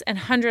homes and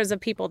hundreds of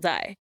people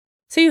die.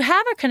 So you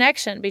have a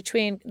connection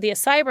between the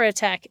cyber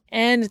attack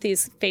and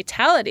these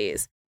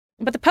fatalities,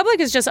 but the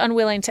public is just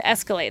unwilling to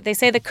escalate. They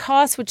say the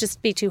cost would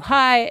just be too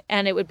high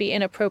and it would be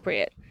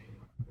inappropriate.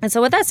 And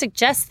so what that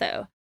suggests,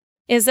 though,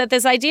 is that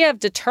this idea of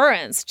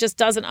deterrence just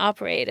doesn't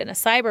operate in a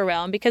cyber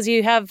realm because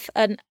you have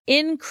an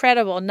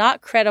incredible,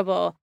 not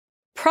credible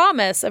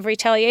promise of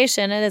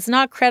retaliation, and it's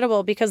not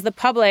credible because the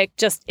public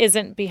just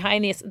isn't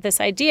behind this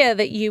idea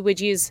that you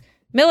would use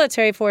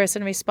military force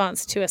in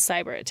response to a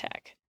cyber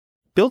attack.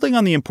 Building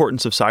on the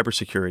importance of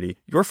cybersecurity,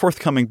 your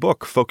forthcoming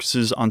book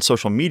focuses on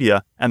social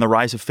media and the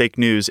rise of fake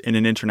news in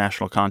an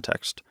international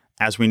context.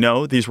 As we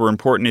know, these were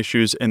important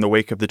issues in the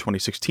wake of the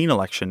 2016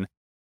 election,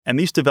 and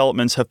these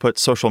developments have put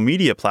social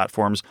media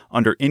platforms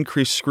under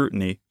increased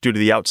scrutiny due to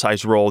the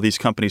outsized role these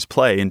companies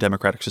play in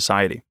democratic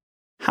society.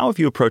 How have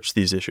you approached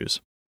these issues?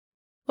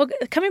 Well,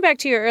 coming back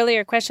to your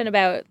earlier question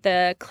about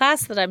the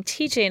class that I'm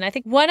teaching, I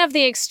think one of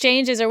the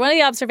exchanges or one of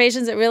the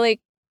observations that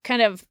really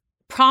kind of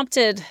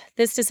prompted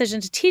this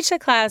decision to teach the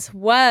class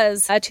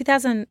was a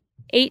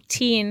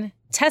 2018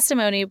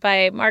 testimony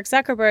by Mark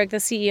Zuckerberg, the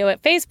CEO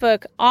at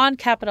Facebook, on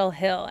Capitol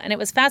Hill. And it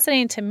was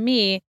fascinating to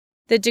me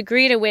the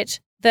degree to which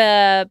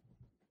the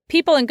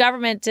people in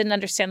government didn't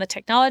understand the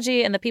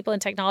technology and the people in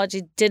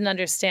technology didn't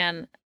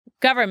understand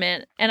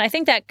government. And I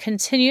think that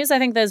continues. I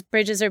think those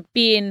bridges are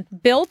being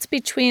built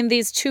between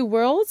these two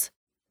worlds.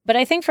 But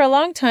I think for a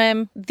long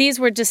time, these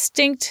were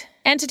distinct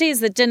entities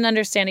that didn't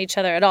understand each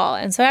other at all.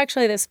 And so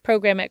actually this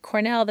program at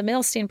Cornell, the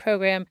Milstein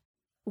program,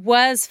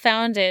 was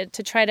founded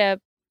to try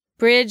to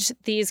bridge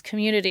these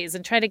communities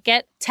and try to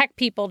get tech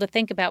people to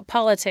think about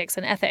politics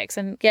and ethics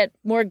and get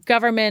more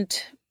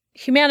government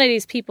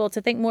humanities people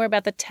to think more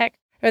about the tech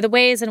or the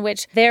ways in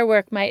which their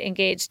work might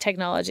engage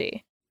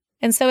technology.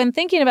 And so in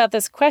thinking about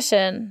this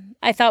question,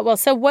 I thought, well,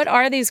 so what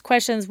are these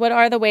questions? What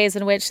are the ways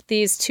in which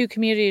these two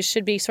communities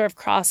should be sort of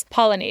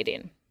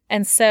cross-pollinating?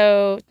 And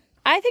so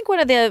I think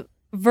one of the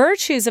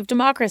virtues of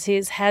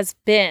democracies has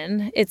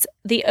been it's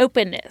the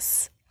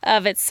openness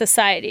of its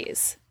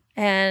societies.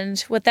 And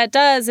what that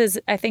does is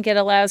I think it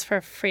allows for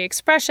free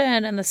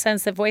expression and the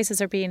sense that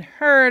voices are being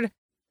heard.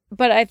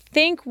 But I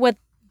think what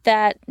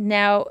that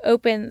now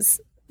opens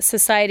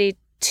society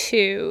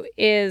to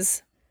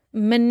is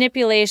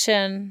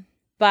manipulation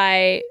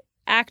by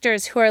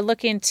actors who are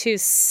looking to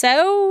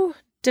sow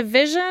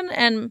division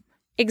and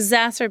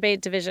exacerbate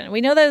division.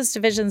 We know those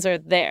divisions are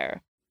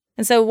there.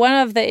 And so one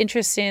of the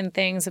interesting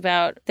things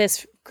about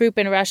this group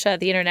in Russia,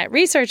 the Internet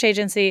Research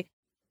Agency,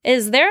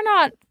 is they're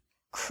not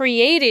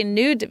creating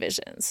new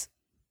divisions.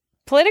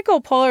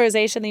 Political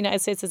polarization in the United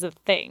States is a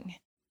thing.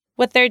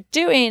 What they're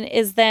doing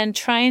is then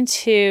trying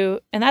to,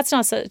 and that's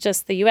not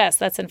just the US,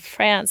 that's in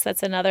France,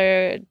 that's in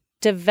other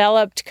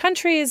developed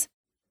countries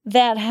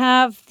that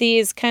have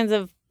these kinds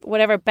of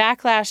whatever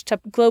backlash to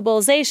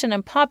globalization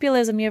and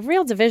populism. You have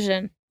real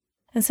division.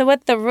 And so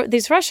what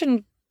these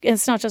Russian,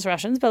 it's not just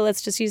Russians, but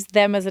let's just use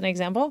them as an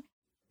example,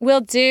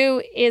 will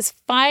do is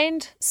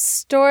find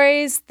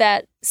stories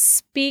that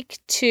speak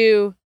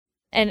to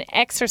and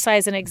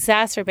exercise and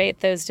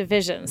exacerbate those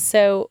divisions.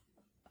 So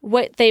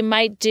what they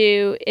might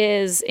do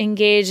is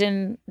engage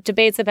in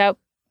debates about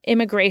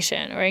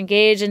immigration or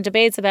engage in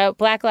debates about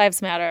Black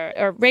Lives Matter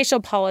or racial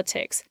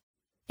politics.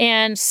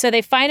 And so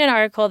they find an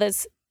article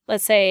that's,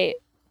 let's say,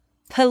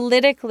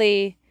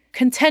 politically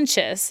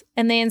contentious,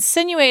 and they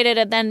insinuate it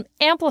and then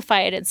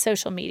amplify it in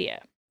social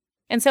media.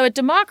 And so a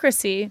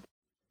democracy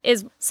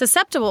is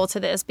susceptible to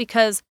this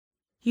because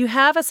you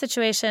have a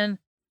situation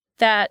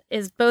that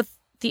is both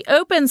the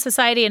open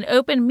society and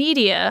open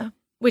media,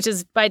 which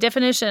is by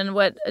definition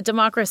what a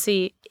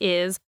democracy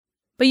is,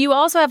 but you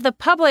also have the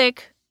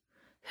public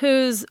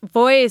whose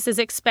voice is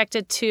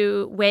expected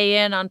to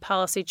weigh in on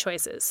policy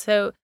choices.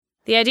 So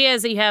the idea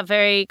is that you have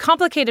very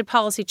complicated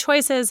policy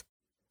choices.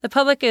 The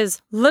public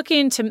is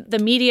looking to the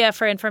media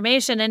for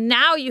information, and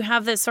now you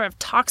have this sort of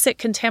toxic,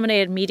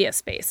 contaminated media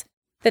space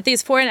that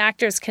these foreign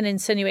actors can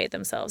insinuate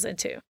themselves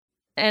into.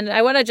 And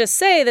I want to just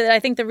say that I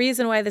think the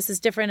reason why this is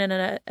different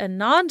in a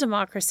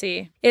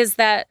non-democracy is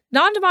that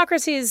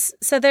non-democracies,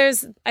 so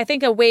there's, I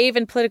think, a wave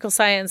in political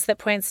science that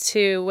points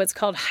to what's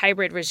called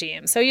hybrid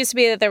regimes. So it used to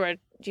be that there were,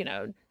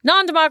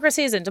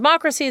 non-democracies and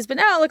democracies, but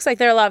now it looks like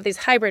there are a lot of these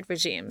hybrid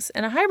regimes.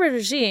 And a hybrid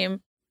regime,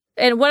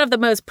 and one of the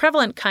most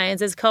prevalent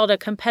kinds, is called a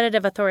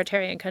competitive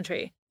authoritarian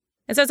country.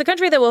 And so it's a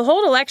country that will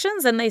hold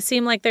elections, and they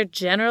seem like they're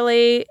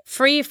generally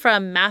free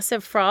from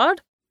massive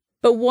fraud.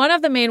 But one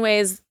of the main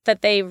ways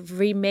that they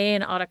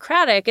remain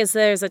autocratic is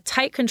there's a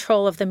tight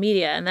control of the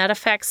media, and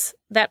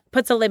that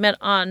puts a limit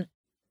on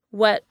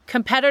what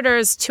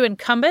competitors to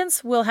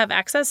incumbents will have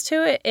access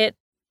to. It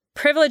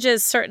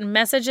privileges certain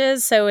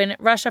messages. So in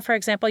Russia, for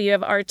example, you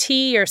have RT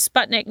or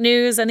Sputnik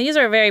News, and these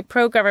are very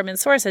pro-government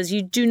sources.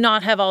 You do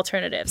not have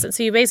alternatives. And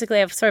so you basically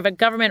have sort of a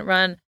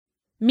government-run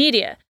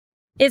media.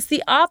 It's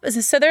the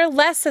opposite. So they're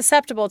less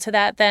susceptible to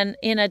that than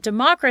in a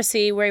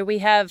democracy where we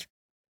have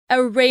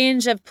a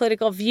range of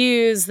political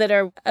views that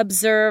are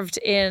observed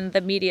in the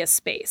media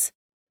space.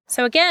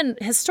 So again,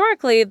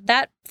 historically,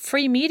 that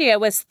free media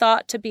was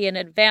thought to be an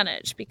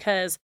advantage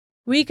because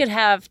we could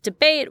have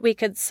debate, we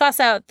could suss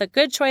out the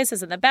good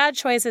choices and the bad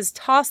choices,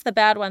 toss the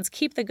bad ones,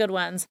 keep the good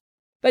ones.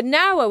 But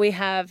now what we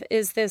have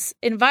is this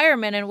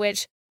environment in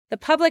which the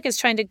public is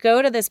trying to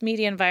go to this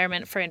media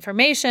environment for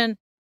information,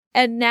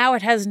 and now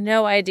it has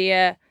no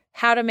idea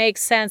how to make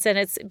sense, and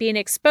it's being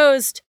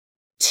exposed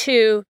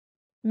to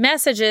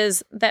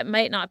messages that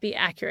might not be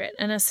accurate.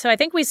 And so I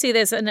think we see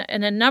this in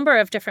a number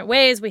of different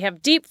ways. We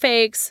have deep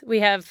fakes, we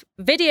have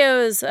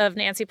videos of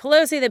Nancy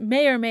Pelosi that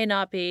may or may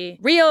not be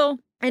real.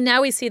 And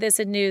now we see this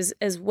in news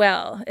as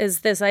well,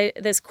 is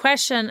this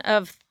question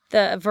of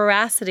the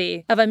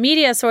veracity of a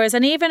media source.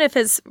 And even if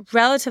it's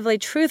relatively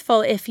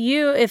truthful, if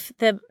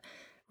the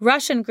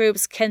Russian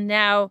groups can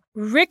now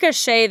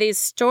ricochet these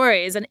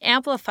stories and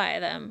amplify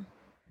them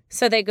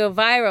so they go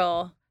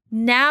viral,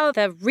 now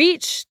the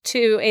reach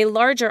to a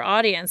larger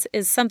audience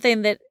is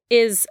something that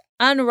is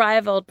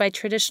unrivaled by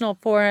traditional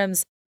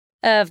forms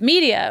of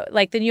media,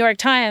 like the New York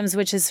Times,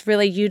 which is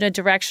really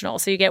unidirectional.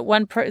 So you get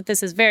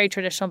this is very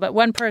traditional, but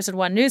one person,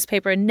 one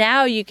newspaper.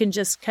 Now you can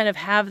just kind of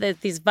have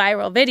these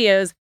viral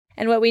videos.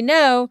 And what we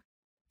know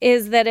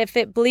is that if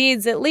it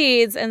bleeds, it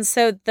leads. And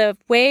so the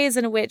ways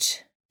in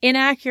which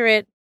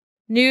inaccurate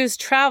news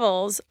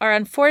travels are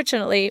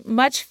unfortunately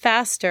much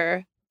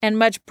faster and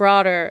much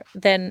broader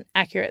than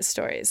accurate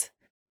stories.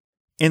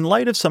 In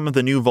light of some of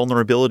the new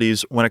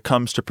vulnerabilities when it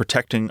comes to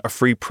protecting a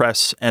free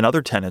press and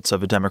other tenets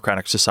of a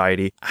democratic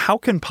society, how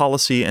can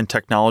policy and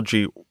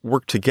technology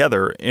work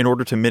together in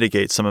order to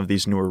mitigate some of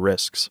these newer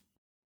risks?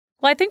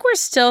 Well, I think we're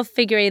still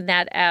figuring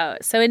that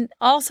out. So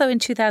also in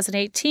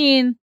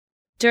 2018,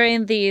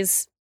 during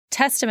these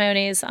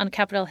testimonies on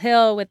Capitol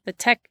Hill with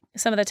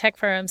some of the tech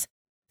firms,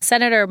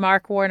 Senator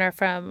Mark Warner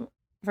from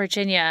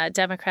Virginia, a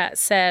Democrat,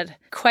 said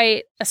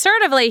quite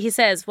assertively, he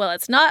says, well,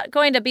 it's not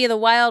going to be the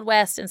Wild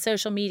West in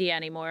social media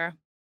anymore.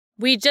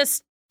 We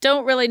just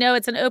don't really know.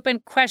 It's an open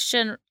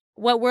question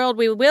what world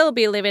we will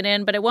be living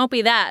in, but it won't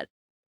be that.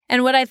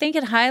 And what I think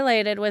it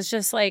highlighted was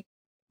just like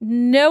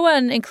no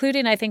one,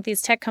 including I think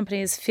these tech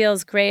companies,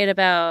 feels great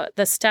about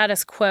the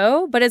status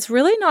quo, but it's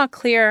really not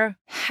clear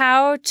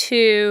how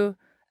to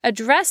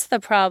address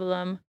the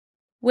problem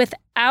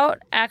without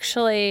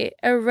actually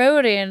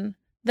eroding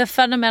the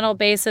fundamental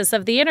basis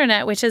of the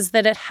internet, which is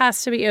that it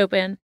has to be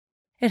open.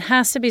 It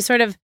has to be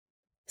sort of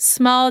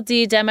small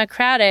d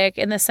democratic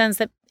in the sense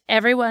that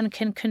everyone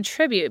can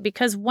contribute.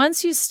 Because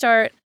once you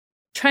start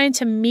trying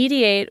to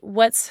mediate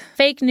what's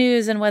fake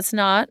news and what's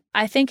not,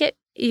 I think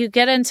you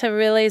get into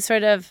really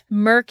sort of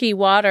murky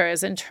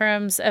waters in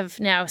terms of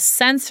now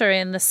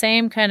censoring the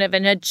same kind of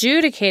and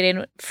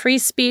adjudicating free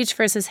speech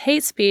versus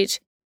hate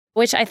speech,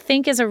 which I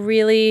think is a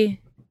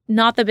really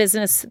not the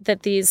business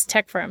that these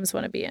tech firms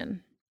want to be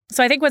in.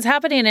 So I think what's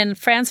happening in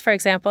France, for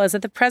example, is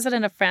that the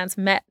president of France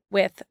met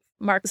with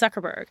Mark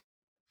Zuckerberg.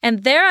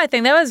 And there, I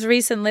think that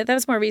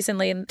was more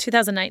recently in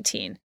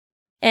 2019.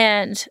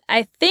 And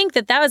I think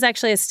that was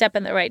actually a step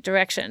in the right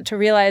direction to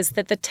realize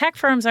that the tech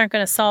firms aren't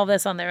going to solve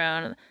this on their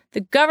own.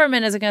 The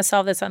government isn't going to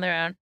solve this on their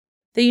own.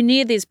 That you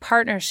need these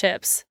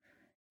partnerships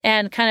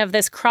and kind of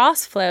this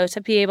cross flow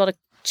to be able to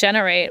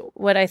generate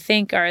what I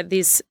think are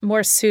these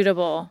more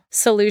suitable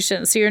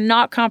solutions. So you're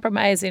not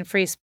compromising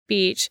free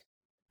speech,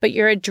 but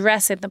you're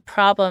addressing the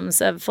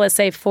problems of, let's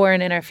say,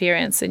 foreign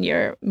interference in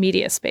your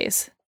media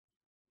space.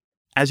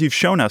 As you've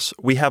shown us,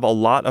 we have a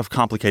lot of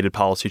complicated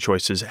policy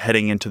choices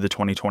heading into the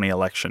 2020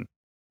 election,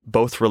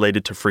 both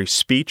related to free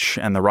speech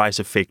and the rise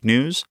of fake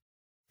news,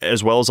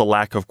 as well as a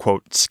lack of,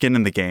 quote, skin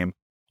in the game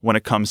when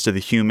it comes to the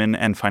human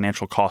and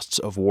financial costs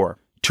of war.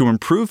 To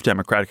improve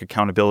democratic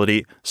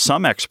accountability,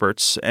 some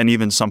experts, and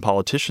even some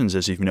politicians,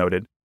 as you've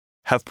noted,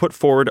 have put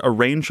forward a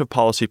range of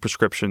policy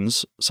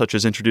prescriptions, such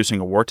as introducing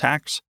a war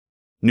tax,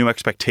 new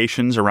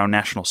expectations around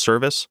national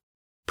service,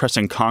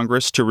 pressing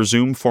Congress to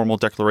resume formal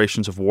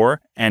declarations of war,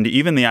 and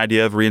even the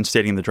idea of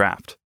reinstating the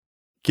draft.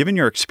 Given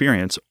your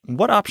experience,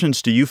 what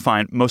options do you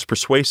find most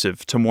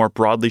persuasive to more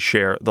broadly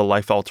share the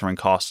life-altering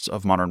costs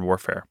of modern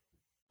warfare?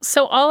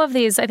 So all of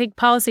these, I think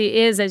policy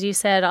is, as you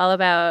said, all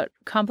about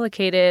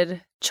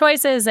complicated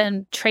choices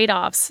and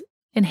trade-offs,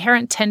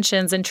 inherent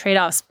tensions and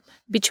trade-offs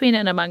between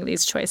and among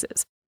these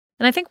choices.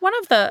 And I think one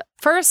of the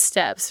first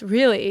steps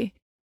really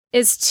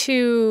is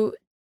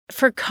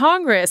for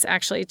Congress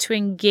actually to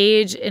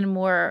engage in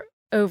more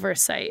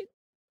oversight.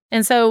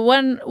 And so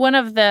one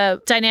of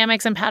the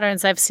dynamics and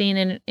patterns I've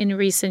seen in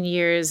recent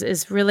years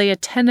is really a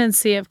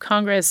tendency of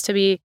Congress to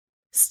be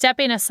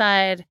stepping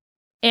aside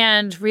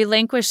and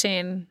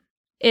relinquishing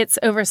its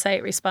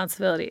oversight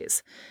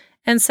responsibilities.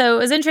 And so it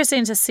was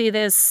interesting to see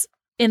this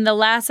in the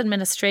last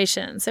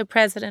administration. So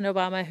President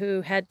Obama,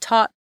 who had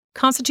taught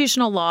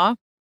constitutional law,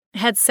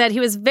 had said he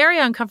was very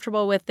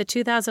uncomfortable with the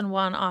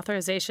 2001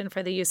 authorization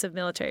for the use of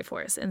military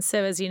force. And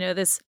so, as you know,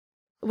 this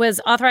was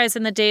authorized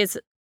in the days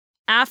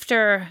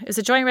after, it was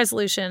a joint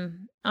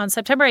resolution on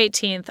September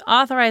 18th,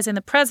 authorizing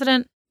the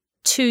president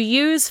to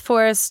use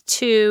force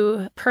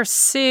to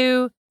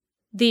pursue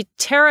the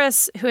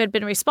terrorists who had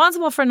been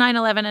responsible for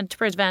 9/11 and to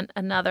prevent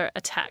another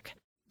attack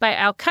by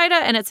al-Qaeda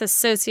and its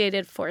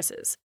associated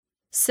forces.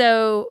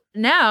 So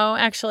now,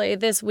 actually,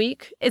 this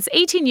week, it's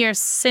 18 years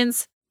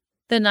since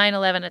the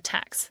 9/11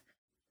 attacks.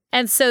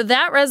 And so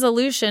that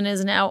resolution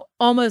is now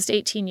almost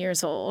 18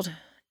 years old.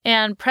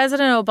 And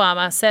President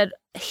Obama said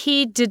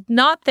he did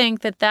not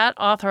think that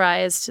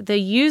authorized the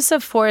use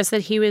of force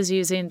that he was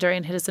using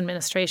during his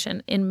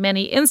administration in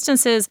many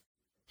instances,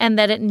 and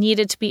that it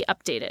needed to be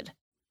updated.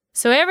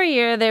 So every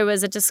year there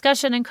was a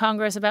discussion in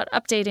Congress about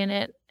updating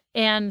it.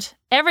 And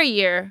every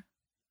year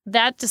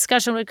that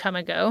discussion would come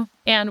and go,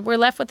 and we're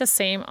left with the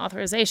same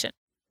authorization.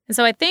 And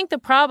so I think the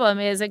problem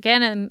is,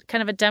 again, in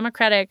kind of a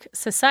democratic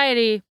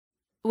society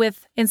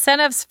with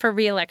incentives for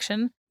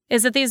re-election,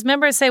 is that these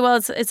members say,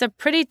 well, it's a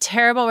pretty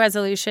terrible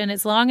resolution.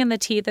 It's long in the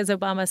teeth, as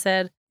Obama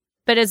said,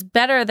 but it's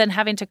better than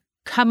having to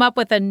come up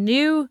with a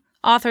new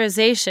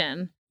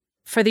authorization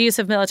for the use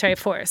of military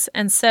force.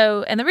 And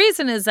the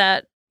reason is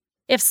that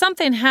if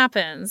something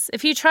happens,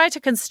 if you try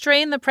to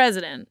constrain the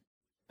president,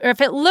 or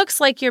if it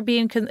looks like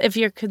if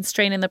you're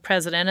constraining the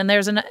president and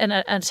there's an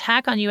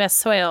attack on U.S.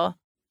 soil,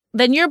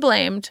 then you're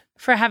blamed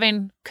for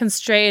having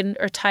constrained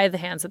or tied the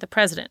hands of the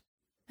president.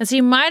 And so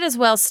you might as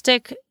well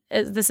stick,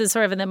 this is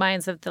sort of in the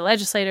minds of the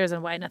legislators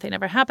and why nothing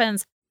ever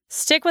happens,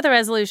 stick with a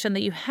resolution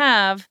that you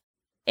have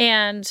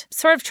and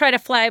sort of try to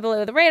fly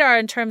below the radar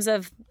in terms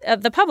of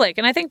the public.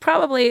 And I think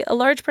probably a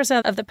large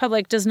percent of the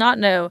public does not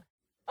know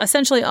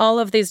essentially all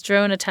of these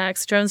drone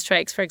attacks, drone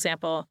strikes, for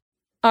example,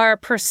 are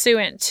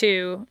pursuant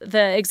to,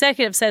 the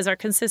executive says, are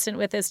consistent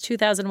with this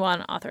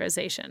 2001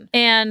 authorization.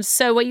 And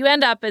so what you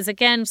end up is,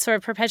 again, sort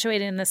of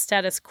perpetuating the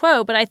status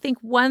quo. But I think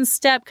one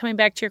step, coming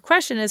back to your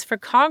question, is for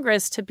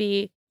Congress to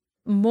be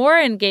more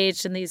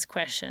engaged in these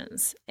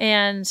questions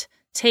and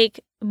take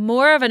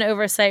more of an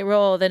oversight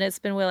role than it's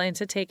been willing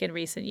to take in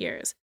recent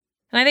years.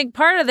 And I think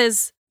part of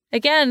this,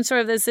 again,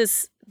 sort of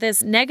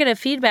this negative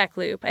feedback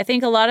loop, I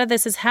think a lot of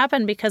this has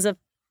happened because of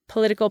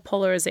political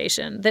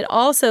polarization that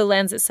also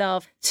lends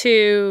itself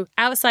to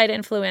outside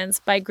influence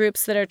by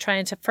groups that are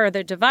trying to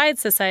further divide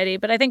society.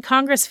 But I think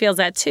Congress feels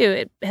that too.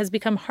 It has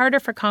become harder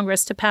for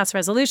Congress to pass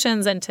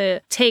resolutions and to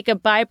take a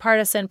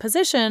bipartisan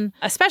position,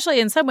 especially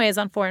in some ways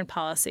on foreign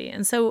policy.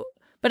 And so,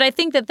 but I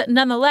think that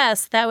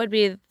nonetheless, that would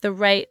be the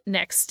right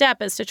next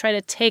step, is to try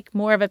to take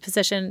more of a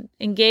position,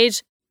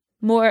 engage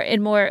more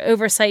in more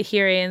oversight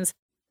hearings,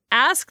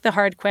 ask the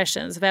hard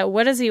questions about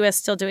what is the U.S.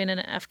 still doing in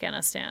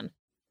Afghanistan,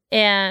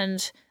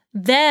 and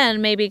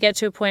then maybe get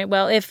to a point,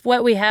 well, if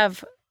what we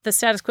have, the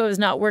status quo, is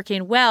not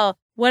working well,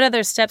 what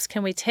other steps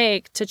can we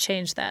take to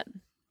change that?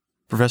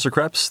 Professor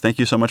Kreps, thank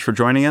you so much for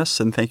joining us,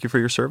 and thank you for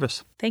your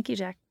service. Thank you,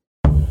 Jack.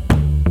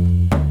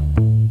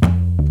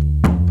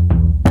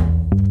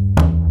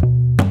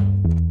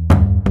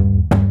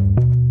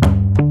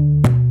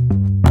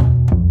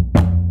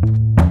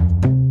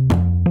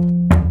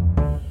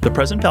 The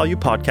Present Value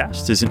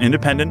Podcast is an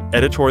independent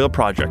editorial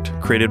project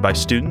created by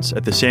students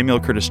at the Samuel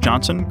Curtis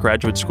Johnson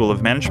Graduate School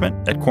of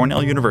Management at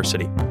Cornell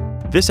University.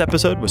 This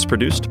episode was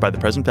produced by the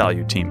Present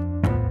Value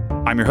team.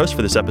 I'm your host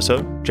for this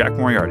episode, Jack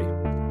Moriarty.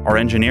 Our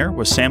engineer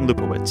was Sam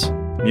Lupowitz.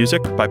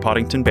 Music by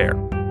Poddington Bear.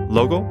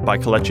 Logo by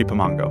Kelechi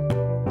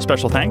Pamango.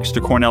 Special thanks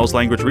to Cornell's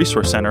Language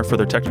Resource Center for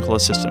their technical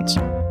assistance.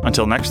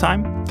 Until next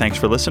time, thanks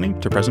for listening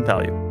to Present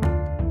Value.